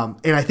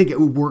 And I think it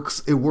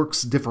works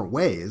different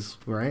ways,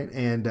 right?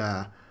 And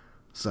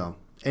so,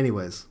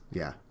 anyways,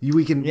 yeah,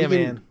 we can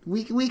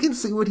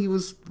see what he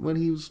was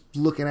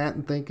looking at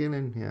and thinking,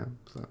 and yeah.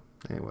 So,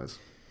 anyways,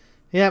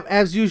 yeah,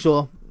 as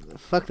usual,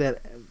 fuck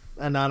that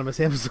anonymous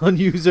Amazon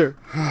user.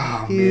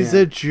 Oh, He's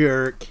a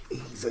jerk.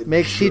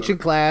 Makes teaching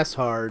class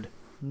hard.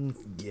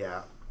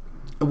 Yeah.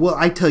 Well,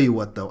 I tell you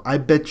what, though, I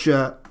bet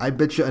you,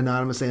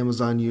 anonymous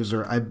Amazon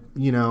user,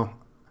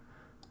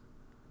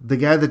 the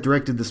guy that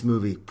directed this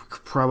movie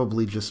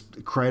probably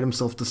just cried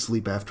himself to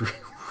sleep after he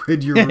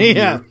read your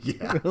review.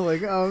 Yeah.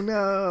 Like, oh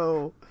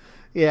no.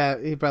 Yeah,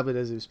 he probably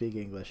doesn't speak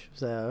English.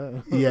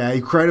 So yeah,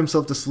 he cried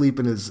himself to sleep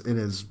in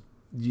his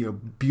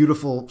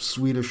beautiful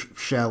Swedish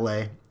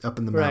chalet up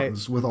in the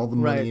mountains with all the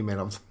money he made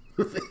off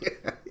the movie.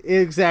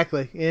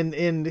 Exactly.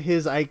 In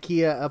his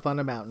IKEA up on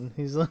a mountain.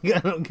 He's like,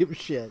 I don't give a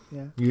shit.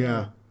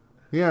 Yeah.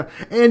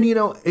 And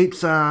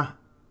it's I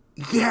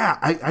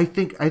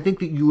think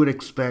that you would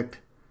expect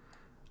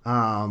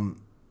the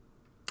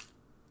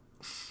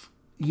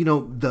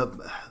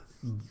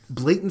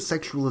blatant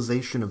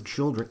sexualization of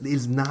children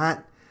is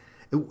not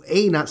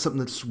something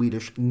that's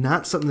Swedish,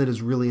 not something that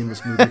is really in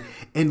this movie,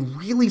 and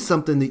really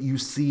something that you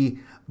see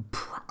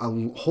a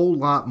whole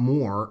lot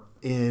more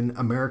in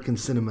American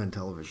cinema and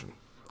television,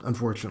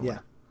 unfortunately.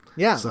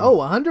 Yeah. So,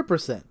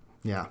 100%.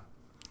 Yeah.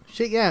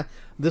 Shit, yeah.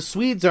 The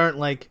Swedes aren't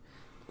like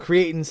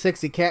creating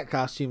sexy cat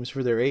costumes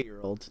for their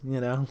 8-year-olds,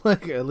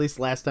 like at least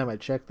last time I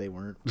checked they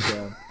weren't.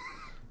 So.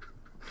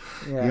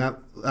 Yeah.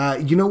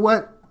 You know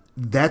what?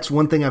 That's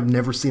one thing I've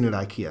never seen at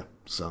IKEA.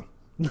 So.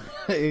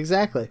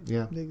 Exactly.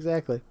 Yeah.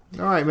 Exactly.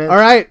 All right, man. All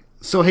right.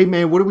 So, hey,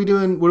 man, what are we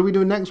doing? What are we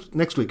doing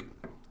next week?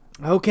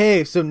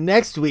 Okay, so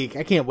next week,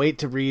 I can't wait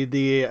to read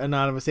the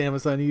anonymous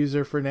Amazon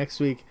user for next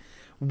week.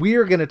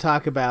 We're going to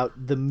talk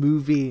about the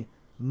movie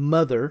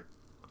Mother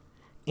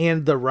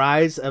and the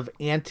rise of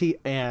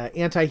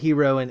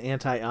anti-hero and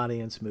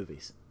anti-audience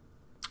movies.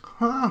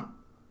 Huh.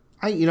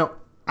 I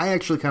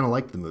actually kind of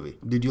liked the movie.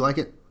 Did you like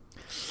it?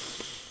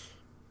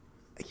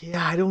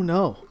 Yeah, I don't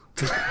know.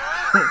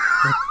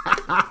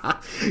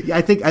 Yeah,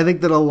 I think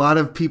that a lot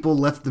of people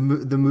left the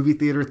movie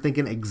theater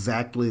thinking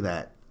exactly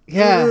that.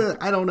 Yeah,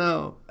 I don't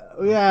know.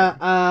 Yeah,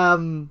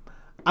 I'm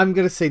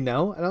gonna say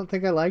no. I don't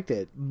think I liked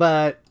it,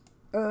 but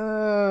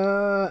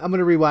I'm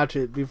gonna rewatch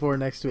it before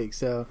next week.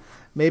 So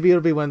maybe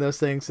it'll be one of those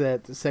things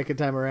that the second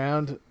time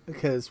around,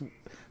 because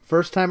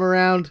first time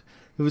around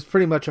it was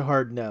pretty much a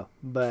hard no.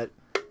 But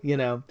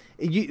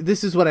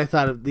this is what I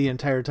thought of the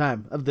entire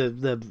time of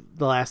the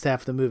last half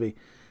of the movie.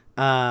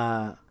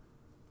 I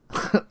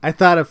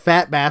thought of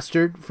Fat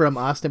Bastard from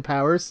Austin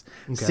Powers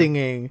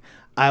singing,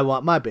 I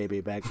want my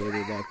baby back,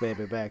 baby back,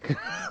 baby back.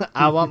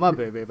 I want my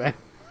baby back.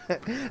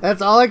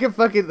 That's all I can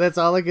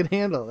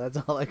handle. That's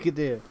all I could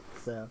do.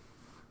 So.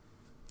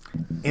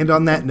 And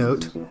on that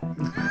note,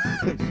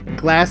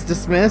 class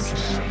dismissed.